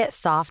designed to get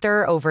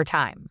softer over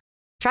time.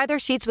 Try their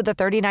sheets with a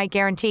 30-night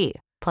guarantee,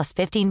 plus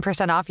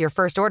 15% off your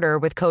first order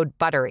with code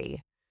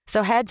BUTTERY.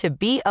 So head to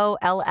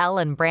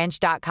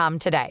BOLLandbranch.com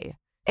today.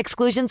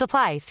 Exclusions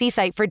apply. See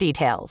site for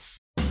details.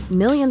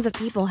 Millions of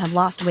people have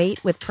lost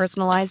weight with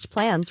personalized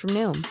plans from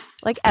Noom.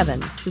 Like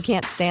Evan, who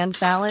can't stand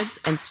salads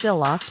and still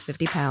lost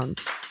 50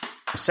 pounds.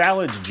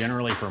 Salads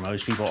generally for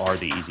most people are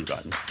the easy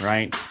button,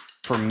 right?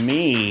 For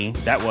me,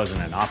 that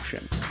wasn't an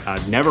option.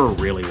 I never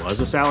really was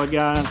a salad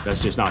guy.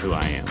 That's just not who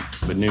I am.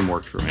 But Noom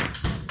worked for me.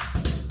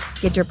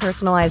 Get your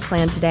personalized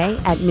plan today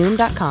at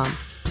Noom.com.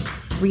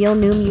 Real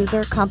Noom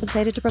user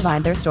compensated to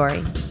provide their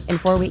story. In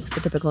 4 weeks, the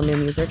typical Noom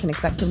user can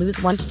expect to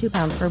lose 1 to 2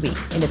 pounds per week.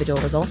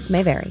 Individual results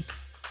may vary.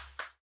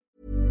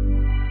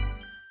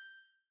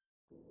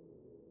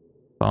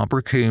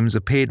 Barbara Coombs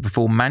appeared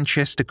before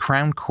Manchester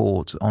Crown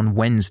Court on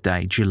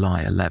Wednesday,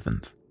 July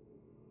 11th.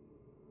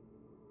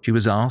 She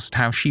was asked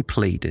how she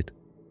pleaded.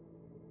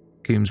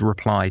 Coombs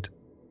replied,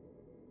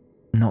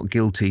 "Not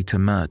guilty to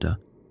murder,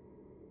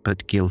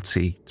 but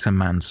guilty to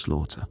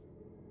manslaughter."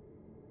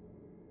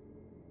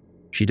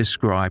 She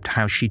described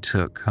how she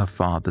took her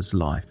father's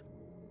life.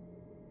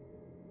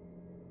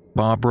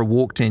 Barbara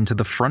walked into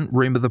the front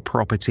room of the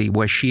property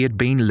where she had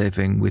been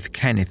living with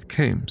Kenneth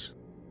Coombs,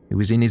 who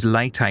was in his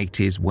late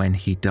 80s when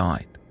he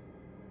died.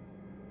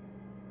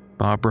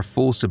 Barbara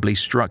forcibly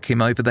struck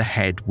him over the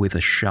head with a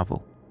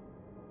shovel.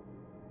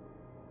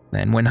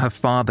 Then, when her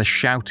father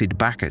shouted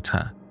back at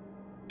her,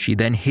 she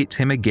then hit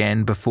him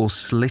again before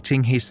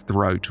slitting his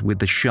throat with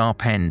the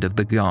sharp end of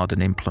the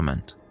garden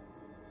implement.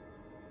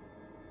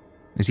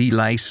 As he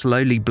lay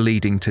slowly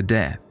bleeding to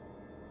death,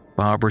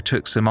 Barbara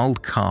took some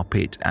old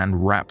carpet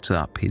and wrapped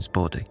up his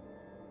body.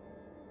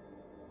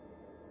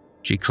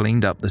 She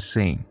cleaned up the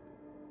scene,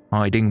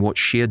 hiding what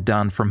she had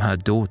done from her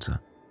daughter,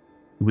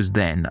 who was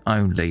then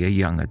only a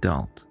young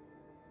adult.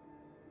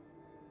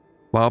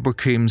 Barbara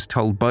Coombs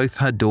told both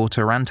her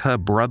daughter and her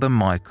brother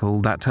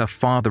Michael that her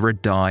father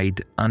had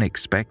died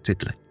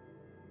unexpectedly.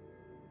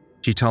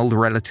 She told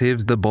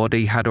relatives the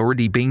body had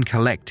already been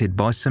collected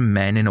by some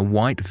men in a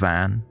white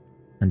van,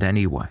 and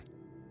anyway,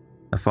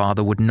 her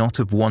father would not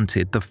have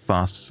wanted the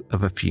fuss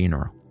of a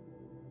funeral.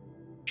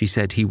 She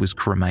said he was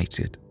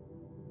cremated.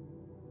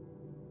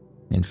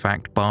 In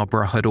fact,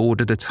 Barbara had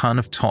ordered a ton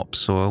of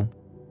topsoil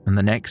and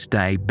the next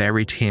day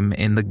buried him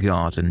in the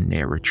garden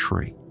near a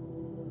tree.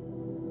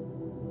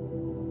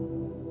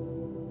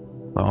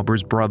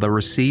 Barbara's brother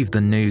received the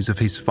news of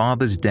his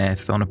father's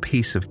death on a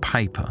piece of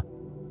paper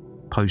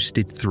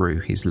posted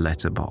through his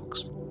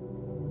letterbox.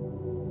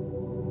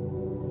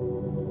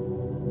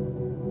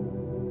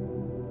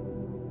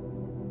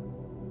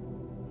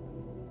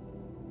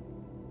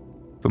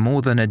 For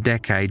more than a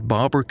decade,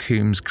 Barbara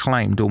Coombs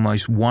claimed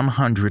almost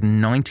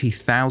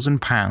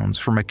 £190,000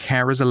 from a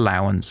carer's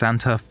allowance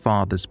and her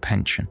father's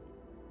pension.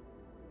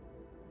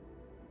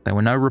 There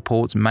were no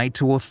reports made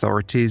to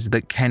authorities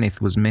that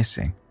Kenneth was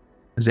missing,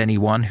 as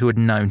anyone who had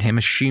known him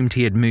assumed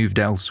he had moved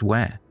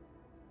elsewhere,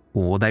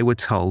 or they were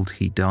told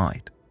he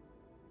died.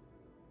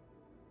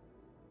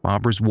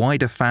 Barbara's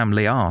wider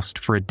family asked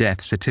for a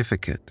death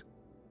certificate.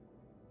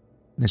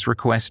 This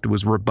request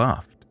was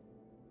rebuffed.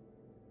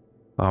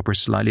 Barbara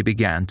slowly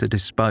began to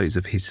dispose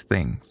of his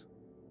things.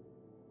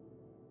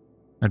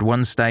 At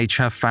one stage,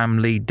 her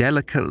family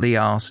delicately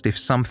asked if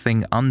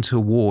something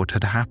untoward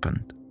had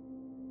happened.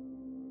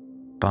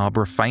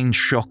 Barbara feigned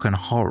shock and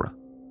horror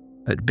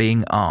at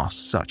being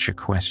asked such a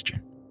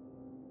question.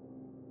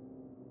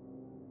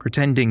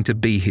 Pretending to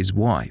be his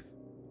wife,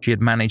 she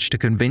had managed to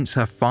convince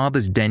her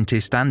father's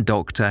dentist and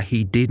doctor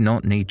he did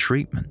not need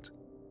treatment.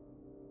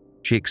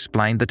 She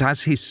explained that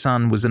as his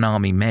son was an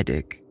army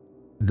medic,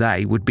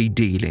 they would be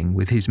dealing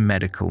with his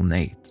medical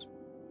needs.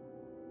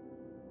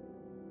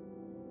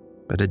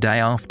 But a day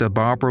after,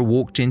 Barbara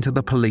walked into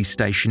the police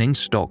station in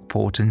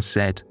Stockport and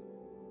said,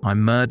 "I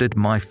murdered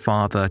my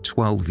father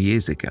 12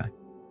 years ago."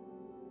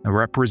 A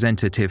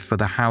representative for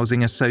the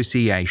Housing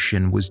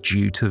Association was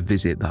due to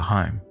visit the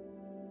home.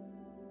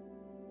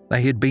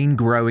 They had been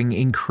growing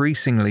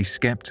increasingly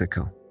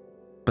skeptical,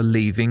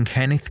 believing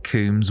Kenneth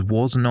Coombs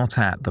was not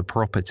at the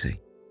property.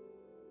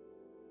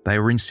 They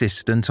were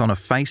insistent on a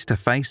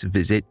face-to-face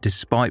visit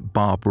despite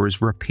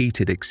Barbara's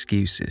repeated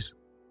excuses.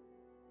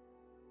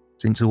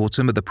 Since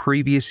autumn of the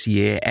previous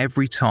year,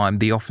 every time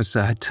the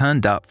officer had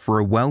turned up for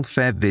a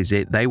welfare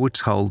visit, they were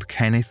told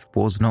Kenneth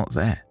was not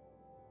there.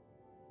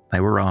 They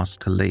were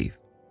asked to leave.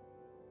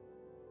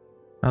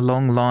 A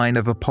long line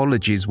of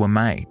apologies were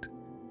made,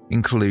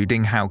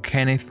 including how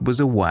Kenneth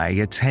was away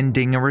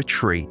attending a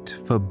retreat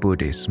for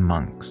Buddhist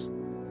monks.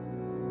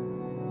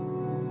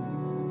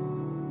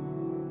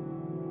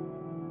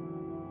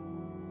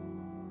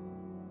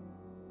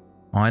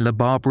 Isla,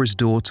 Barbara's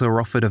daughter,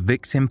 offered a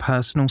victim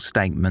personal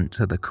statement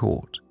to the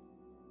court.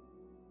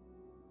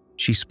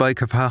 She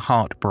spoke of her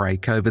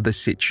heartbreak over the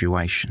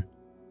situation.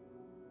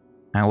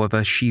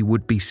 However, she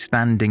would be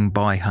standing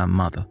by her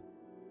mother,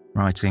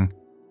 writing,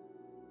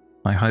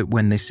 "I hope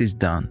when this is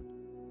done,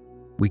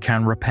 we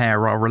can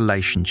repair our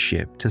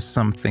relationship to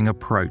something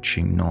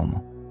approaching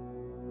normal."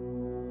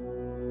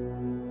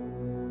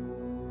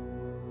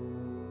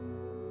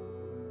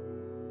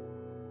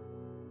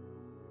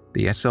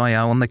 The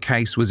SIO on the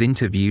case was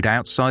interviewed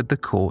outside the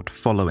court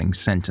following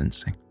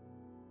sentencing.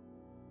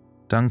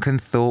 Duncan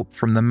Thorpe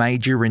from the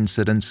Major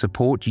Incident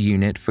Support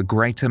Unit for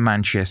Greater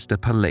Manchester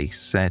Police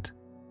said,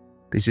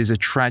 "This is a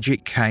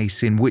tragic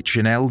case in which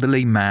an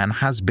elderly man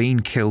has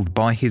been killed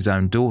by his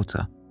own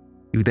daughter,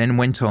 who then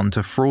went on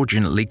to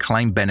fraudulently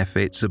claim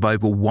benefits of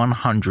over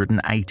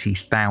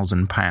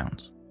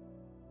 £180,000.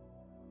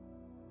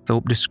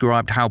 Thorpe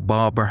described how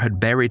Barbara had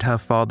buried her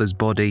father's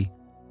body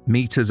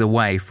meters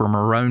away from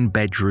her own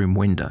bedroom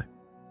window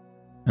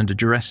and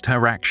addressed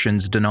her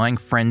actions denying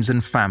friends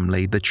and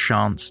family the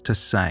chance to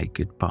say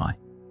goodbye.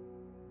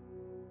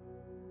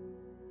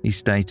 He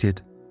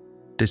stated,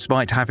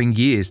 "Despite having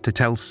years to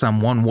tell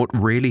someone what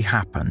really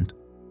happened,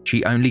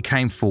 she only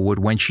came forward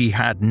when she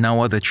had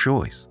no other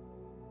choice.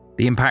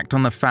 The impact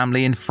on the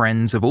family and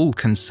friends of all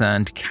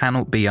concerned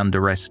cannot be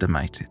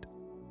underestimated.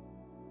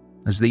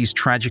 As these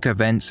tragic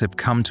events have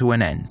come to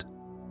an end,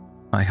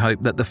 I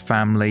hope that the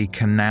family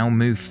can now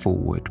move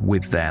forward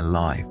with their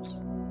lives."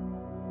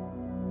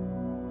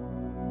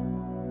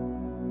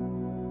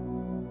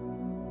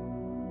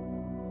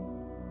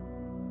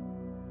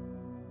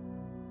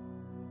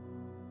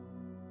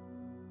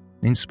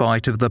 In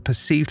spite of the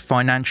perceived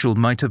financial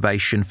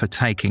motivation for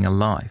taking a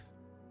life,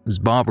 as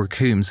Barbara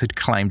Coombs had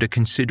claimed a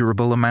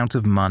considerable amount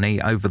of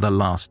money over the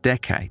last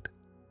decade,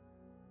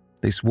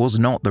 this was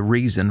not the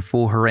reason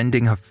for her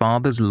ending her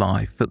father's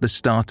life at the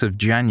start of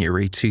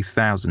January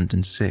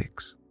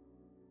 2006.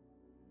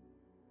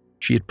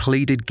 She had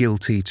pleaded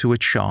guilty to a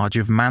charge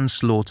of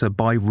manslaughter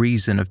by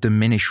reason of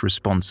diminished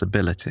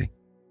responsibility,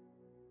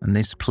 and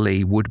this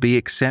plea would be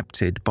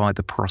accepted by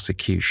the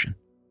prosecution.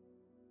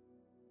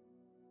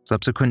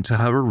 Subsequent to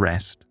her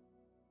arrest,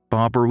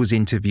 Barbara was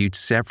interviewed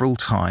several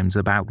times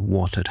about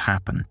what had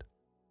happened.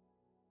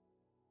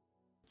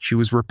 She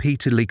was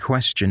repeatedly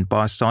questioned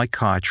by a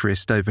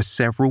psychiatrist over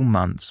several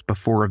months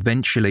before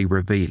eventually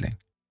revealing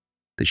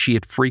that she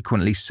had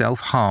frequently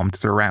self-harmed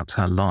throughout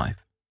her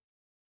life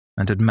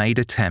and had made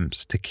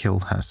attempts to kill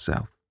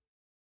herself.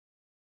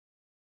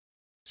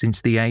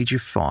 Since the age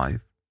of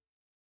 5,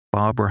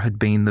 Barbara had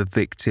been the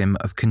victim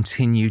of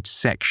continued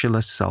sexual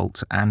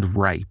assault and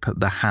rape at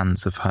the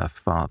hands of her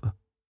father.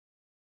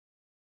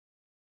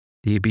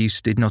 The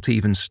abuse did not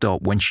even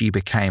stop when she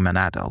became an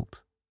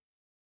adult.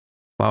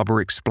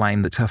 Barbara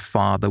explained that her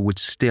father would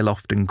still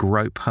often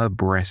grope her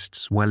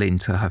breasts well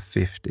into her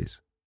 50s.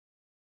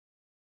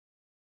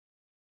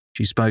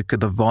 She spoke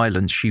of the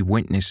violence she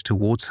witnessed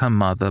towards her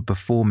mother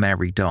before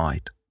Mary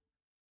died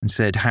and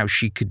said how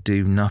she could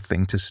do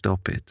nothing to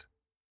stop it.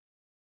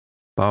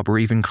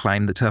 Barbara even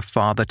claimed that her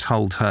father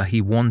told her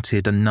he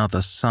wanted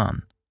another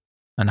son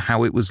and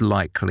how it was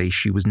likely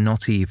she was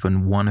not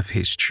even one of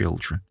his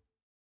children.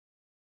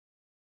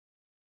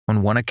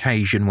 On one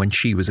occasion when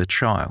she was a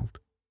child,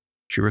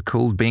 she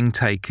recalled being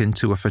taken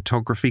to a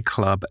photography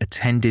club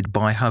attended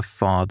by her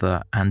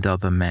father and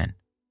other men.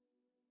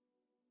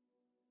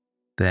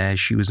 There,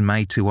 she was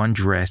made to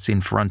undress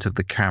in front of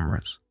the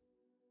cameras.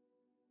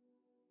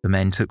 The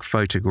men took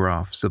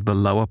photographs of the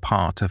lower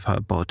part of her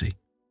body.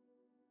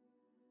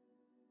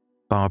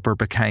 Barbara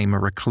became a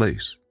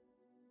recluse.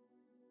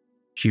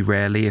 She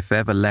rarely, if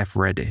ever, left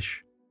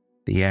Reddish,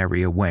 the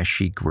area where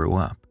she grew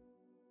up.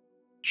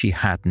 She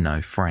had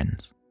no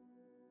friends.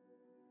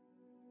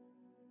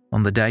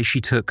 On the day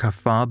she took her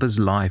father's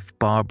life,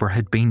 Barbara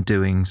had been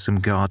doing some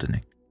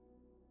gardening.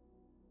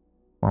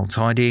 While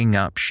tidying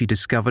up, she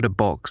discovered a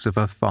box of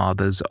her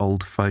father's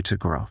old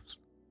photographs.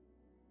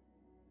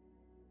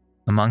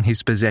 Among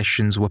his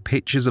possessions were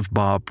pictures of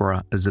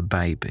Barbara as a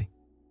baby.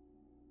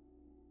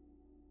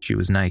 She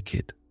was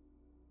naked.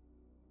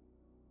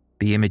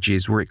 The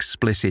images were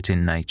explicit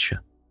in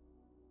nature.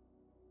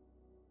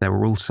 There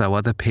were also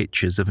other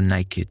pictures of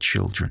naked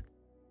children.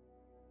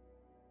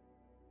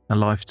 A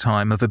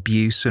lifetime of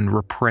abuse and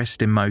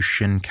repressed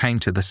emotion came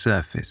to the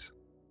surface.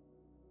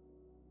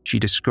 She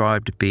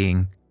described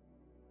being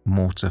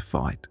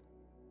mortified.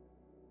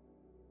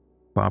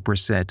 Barbara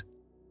said,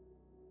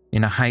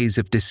 "In a haze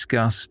of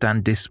disgust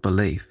and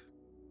disbelief,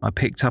 I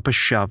picked up a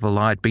shovel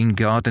I had been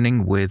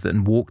gardening with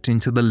and walked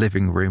into the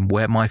living room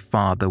where my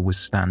father was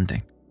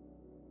standing."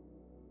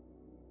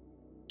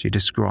 She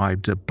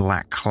described a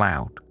black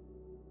cloud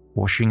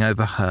washing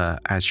over her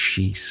as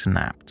she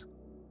snapped.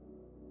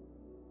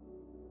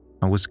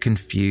 "I was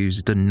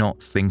confused and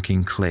not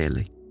thinking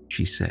clearly,"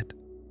 she said.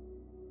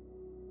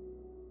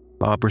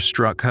 Barbara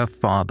struck her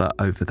father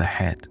over the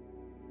head.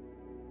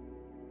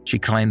 She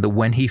claimed that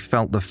when he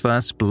felt the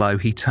first blow,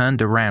 he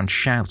turned around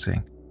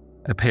shouting,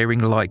 appearing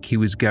like he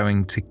was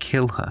going to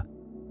kill her,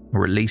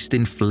 or at least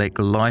inflict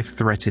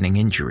life-threatening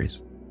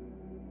injuries.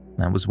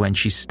 That was when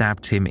she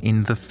stabbed him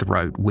in the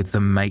throat with the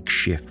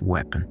makeshift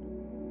weapon.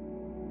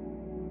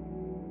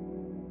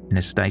 In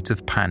a state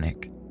of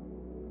panic,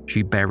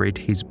 she buried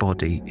his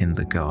body in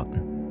the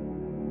garden.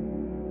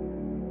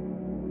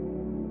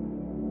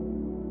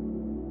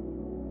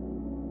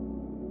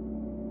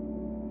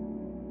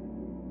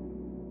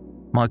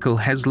 Michael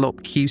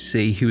Heslop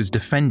QC, who was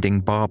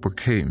defending Barbara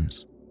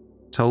Coombs,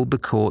 told the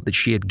court that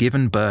she had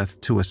given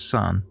birth to a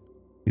son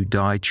who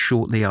died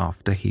shortly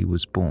after he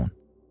was born.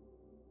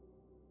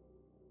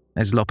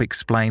 Heslop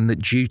explained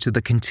that due to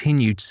the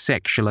continued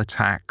sexual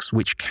attacks,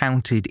 which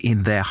counted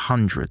in their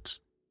hundreds,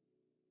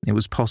 it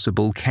was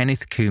possible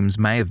Kenneth Coombs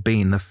may have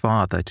been the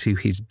father to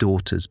his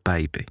daughter's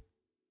baby.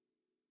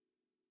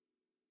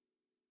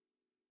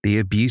 The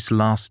abuse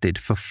lasted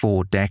for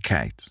 4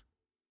 decades,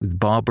 with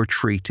Barbara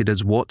treated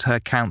as what her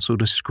counsel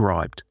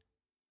described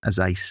as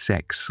a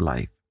sex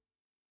slave.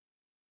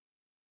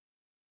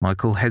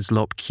 Michael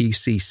Heslop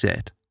QC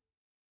said,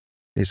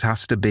 "This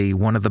has to be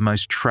one of the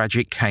most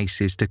tragic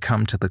cases to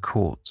come to the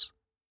courts.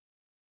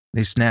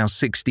 This now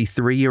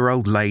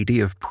 63-year-old lady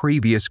of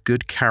previous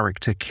good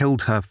character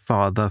killed her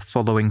father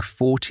following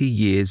 40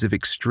 years of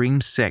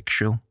extreme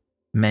sexual,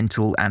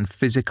 mental and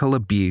physical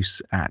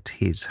abuse at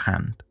his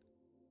hand."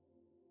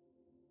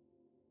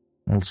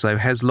 Also,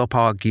 Heslop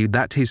argued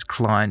that his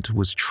client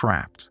was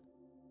trapped,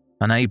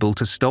 unable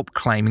to stop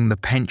claiming the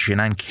pension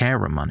and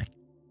carer money.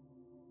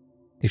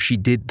 If she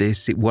did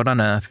this, it would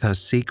unearth her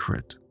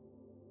secret,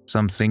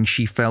 something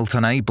she felt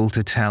unable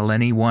to tell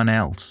anyone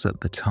else at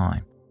the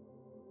time.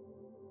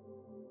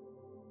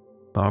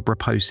 Barbara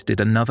posted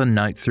another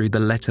note through the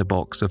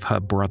letterbox of her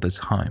brother's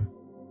home.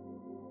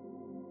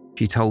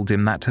 She told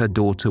him that her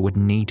daughter would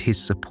need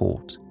his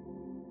support,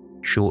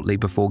 shortly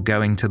before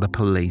going to the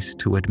police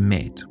to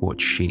admit what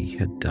she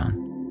had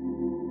done.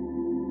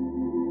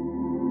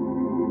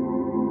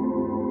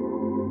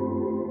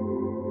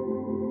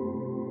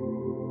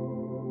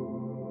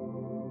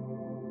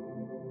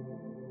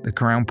 The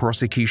Crown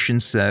Prosecution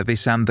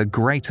Service and the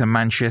Greater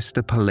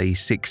Manchester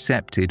Police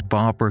accepted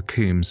Barbara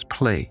Coombs'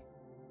 plea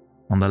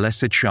on the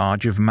lesser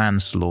charge of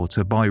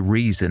manslaughter by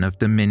reason of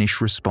diminished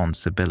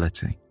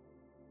responsibility.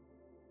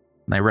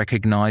 They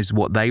recognised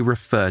what they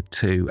referred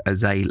to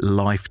as a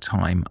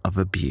lifetime of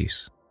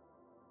abuse.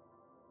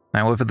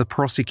 However, the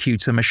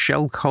prosecutor,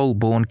 Michelle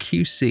Colborne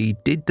QC,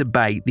 did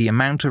debate the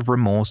amount of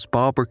remorse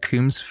Barbara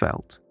Coombs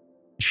felt.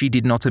 She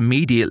did not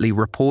immediately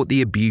report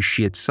the abuse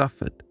she had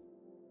suffered,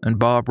 and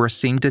Barbara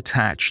seemed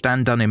detached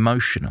and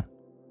unemotional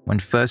when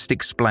first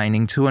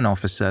explaining to an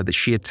officer that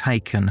she had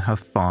taken her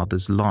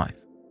father's life.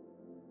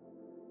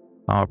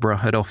 Barbara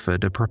had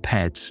offered a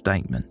prepared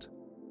statement.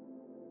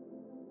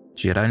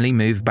 She had only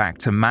moved back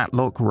to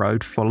Matlock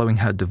Road following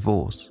her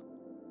divorce,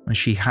 and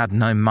she had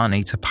no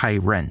money to pay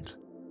rent,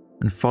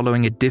 and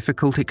following a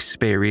difficult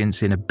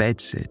experience in a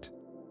bedsit,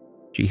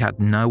 she had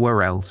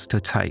nowhere else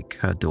to take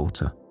her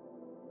daughter.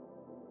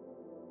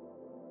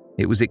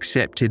 It was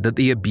accepted that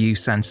the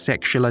abuse and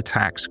sexual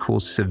attacks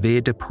caused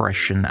severe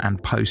depression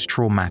and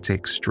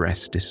post-traumatic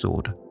stress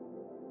disorder.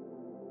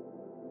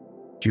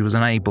 She was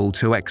unable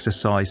to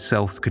exercise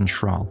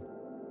self-control,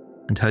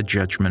 and her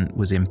judgment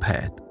was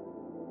impaired.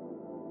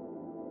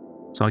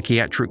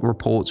 Psychiatric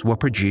reports were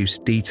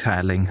produced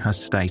detailing her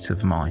state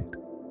of mind.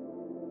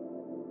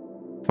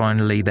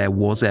 Finally, there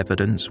was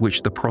evidence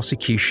which the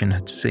prosecution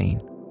had seen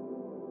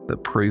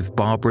that proved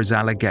Barbara's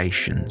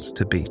allegations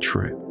to be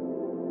true.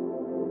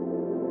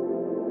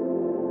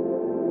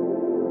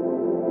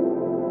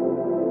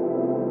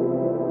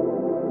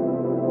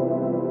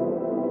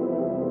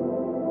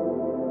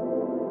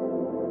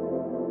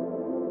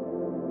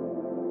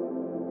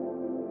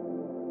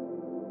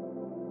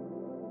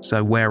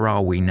 So where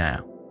are we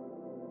now?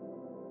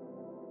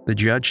 The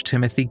judge,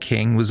 Timothy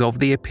King, was of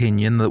the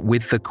opinion that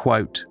with the,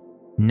 quote,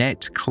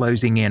 net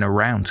closing in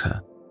around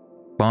her,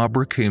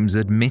 Barbara Coombs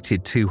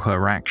admitted to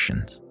her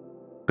actions,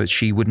 but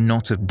she would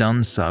not have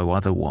done so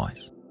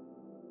otherwise.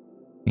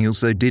 He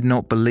also did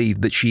not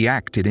believe that she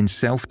acted in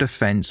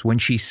self-defense when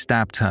she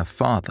stabbed her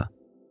father,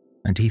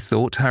 and he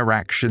thought her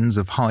actions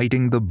of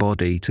hiding the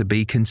body to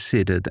be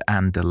considered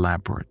and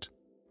elaborate.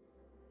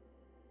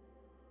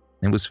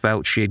 It was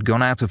felt she had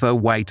gone out of her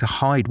way to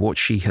hide what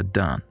she had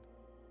done,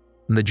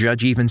 and the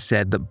judge even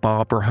said that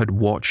Barbara had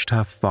watched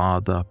her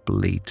father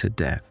bleed to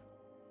death.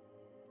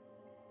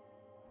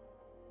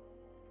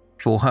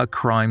 For her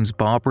crimes,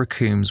 Barbara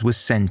Coombs was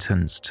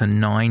sentenced to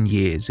 9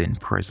 years in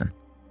prison.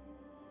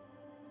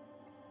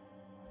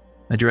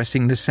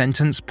 Addressing the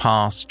sentence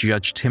passed,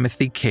 Judge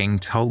Timothy King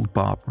told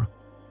Barbara,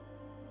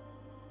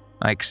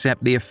 "I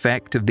accept the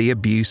effect of the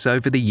abuse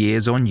over the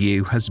years on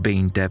you has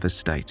been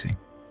devastating.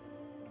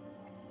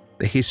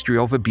 The history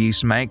of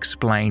abuse may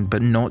explain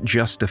but not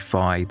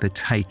justify the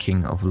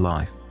taking of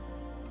life.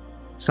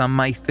 Some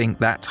may think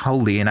that's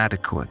wholly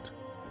inadequate.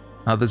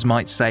 Others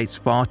might say it's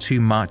far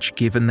too much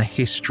given the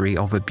history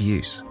of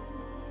abuse.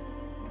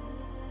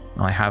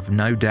 I have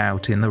no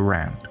doubt in the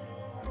round.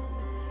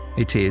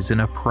 It is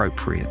an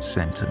appropriate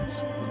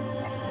sentence."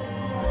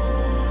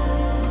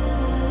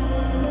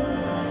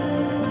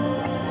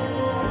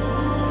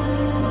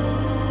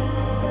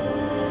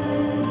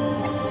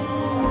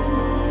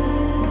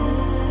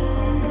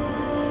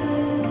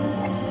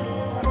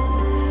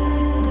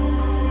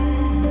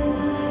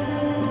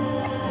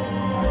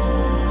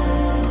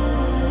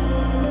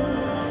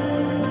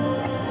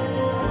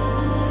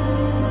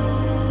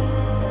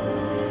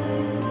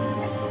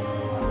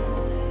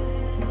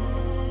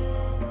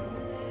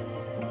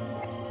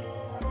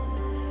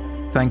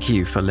 Thank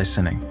you for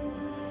listening.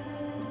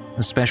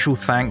 A special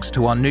thanks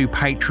to our new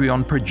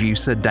Patreon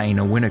producer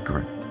Dana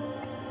Winogren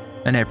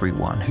and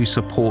everyone who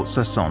supports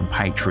us on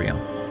Patreon.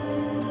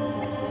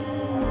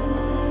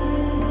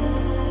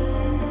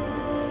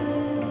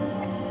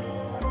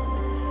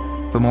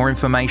 For more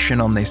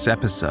information on this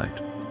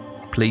episode,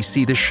 please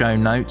see the show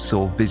notes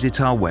or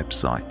visit our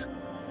website,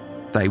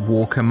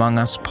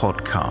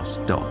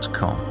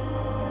 theywalkamonguspodcast.com.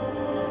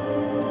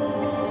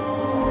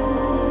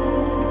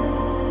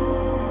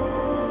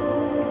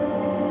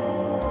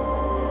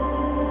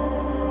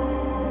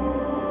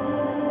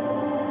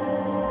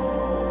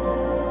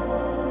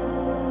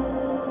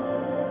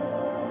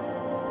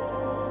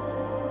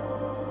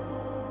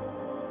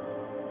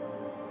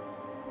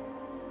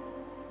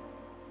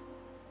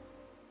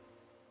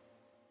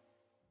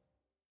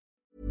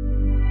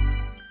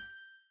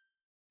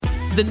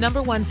 The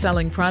 #1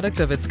 selling product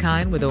of its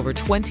kind with over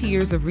 20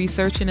 years of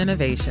research and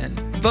innovation.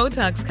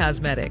 Botox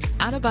Cosmetic,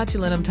 out of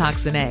botulinum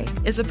toxin A,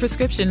 is a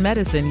prescription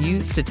medicine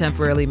used to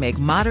temporarily make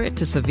moderate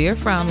to severe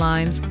frown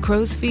lines,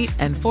 crow's feet,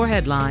 and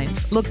forehead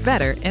lines look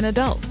better in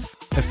adults.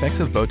 Effects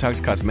of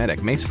Botox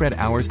Cosmetic may spread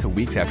hours to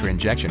weeks after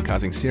injection,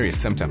 causing serious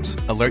symptoms.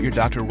 Alert your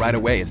doctor right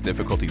away as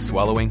difficulty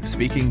swallowing,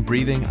 speaking,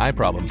 breathing, eye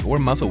problems, or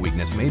muscle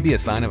weakness may be a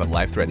sign of a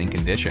life-threatening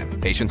condition.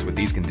 Patients with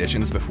these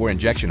conditions before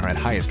injection are at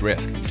highest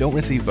risk. Don't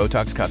receive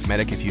Botox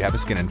Cosmetic if you have a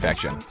skin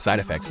infection. Side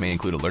effects may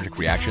include allergic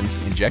reactions,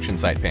 injection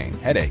site pain,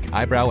 headache,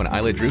 eyebrow and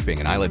eyelid drooping,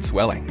 and eyelid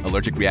swelling.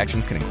 Allergic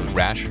reactions can include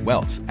rash,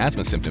 welts,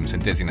 asthma symptoms,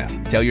 and dizziness.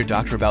 Tell your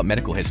doctor about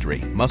medical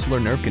history, muscle or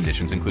nerve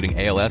conditions including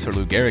ALS or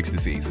Lou Gehrig's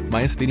disease,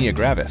 myasthenia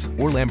gravis,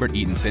 or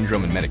Lambert-Eaton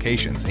syndrome, and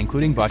medications,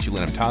 including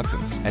botulinum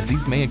toxins, as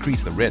these may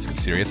increase the risk of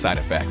serious side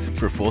effects.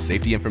 For full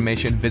safety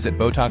information, visit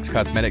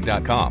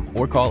BotoxCosmetic.com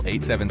or call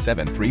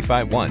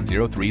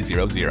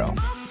 877-351-0300.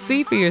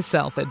 See for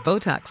yourself at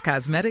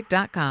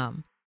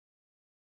BotoxCosmetic.com.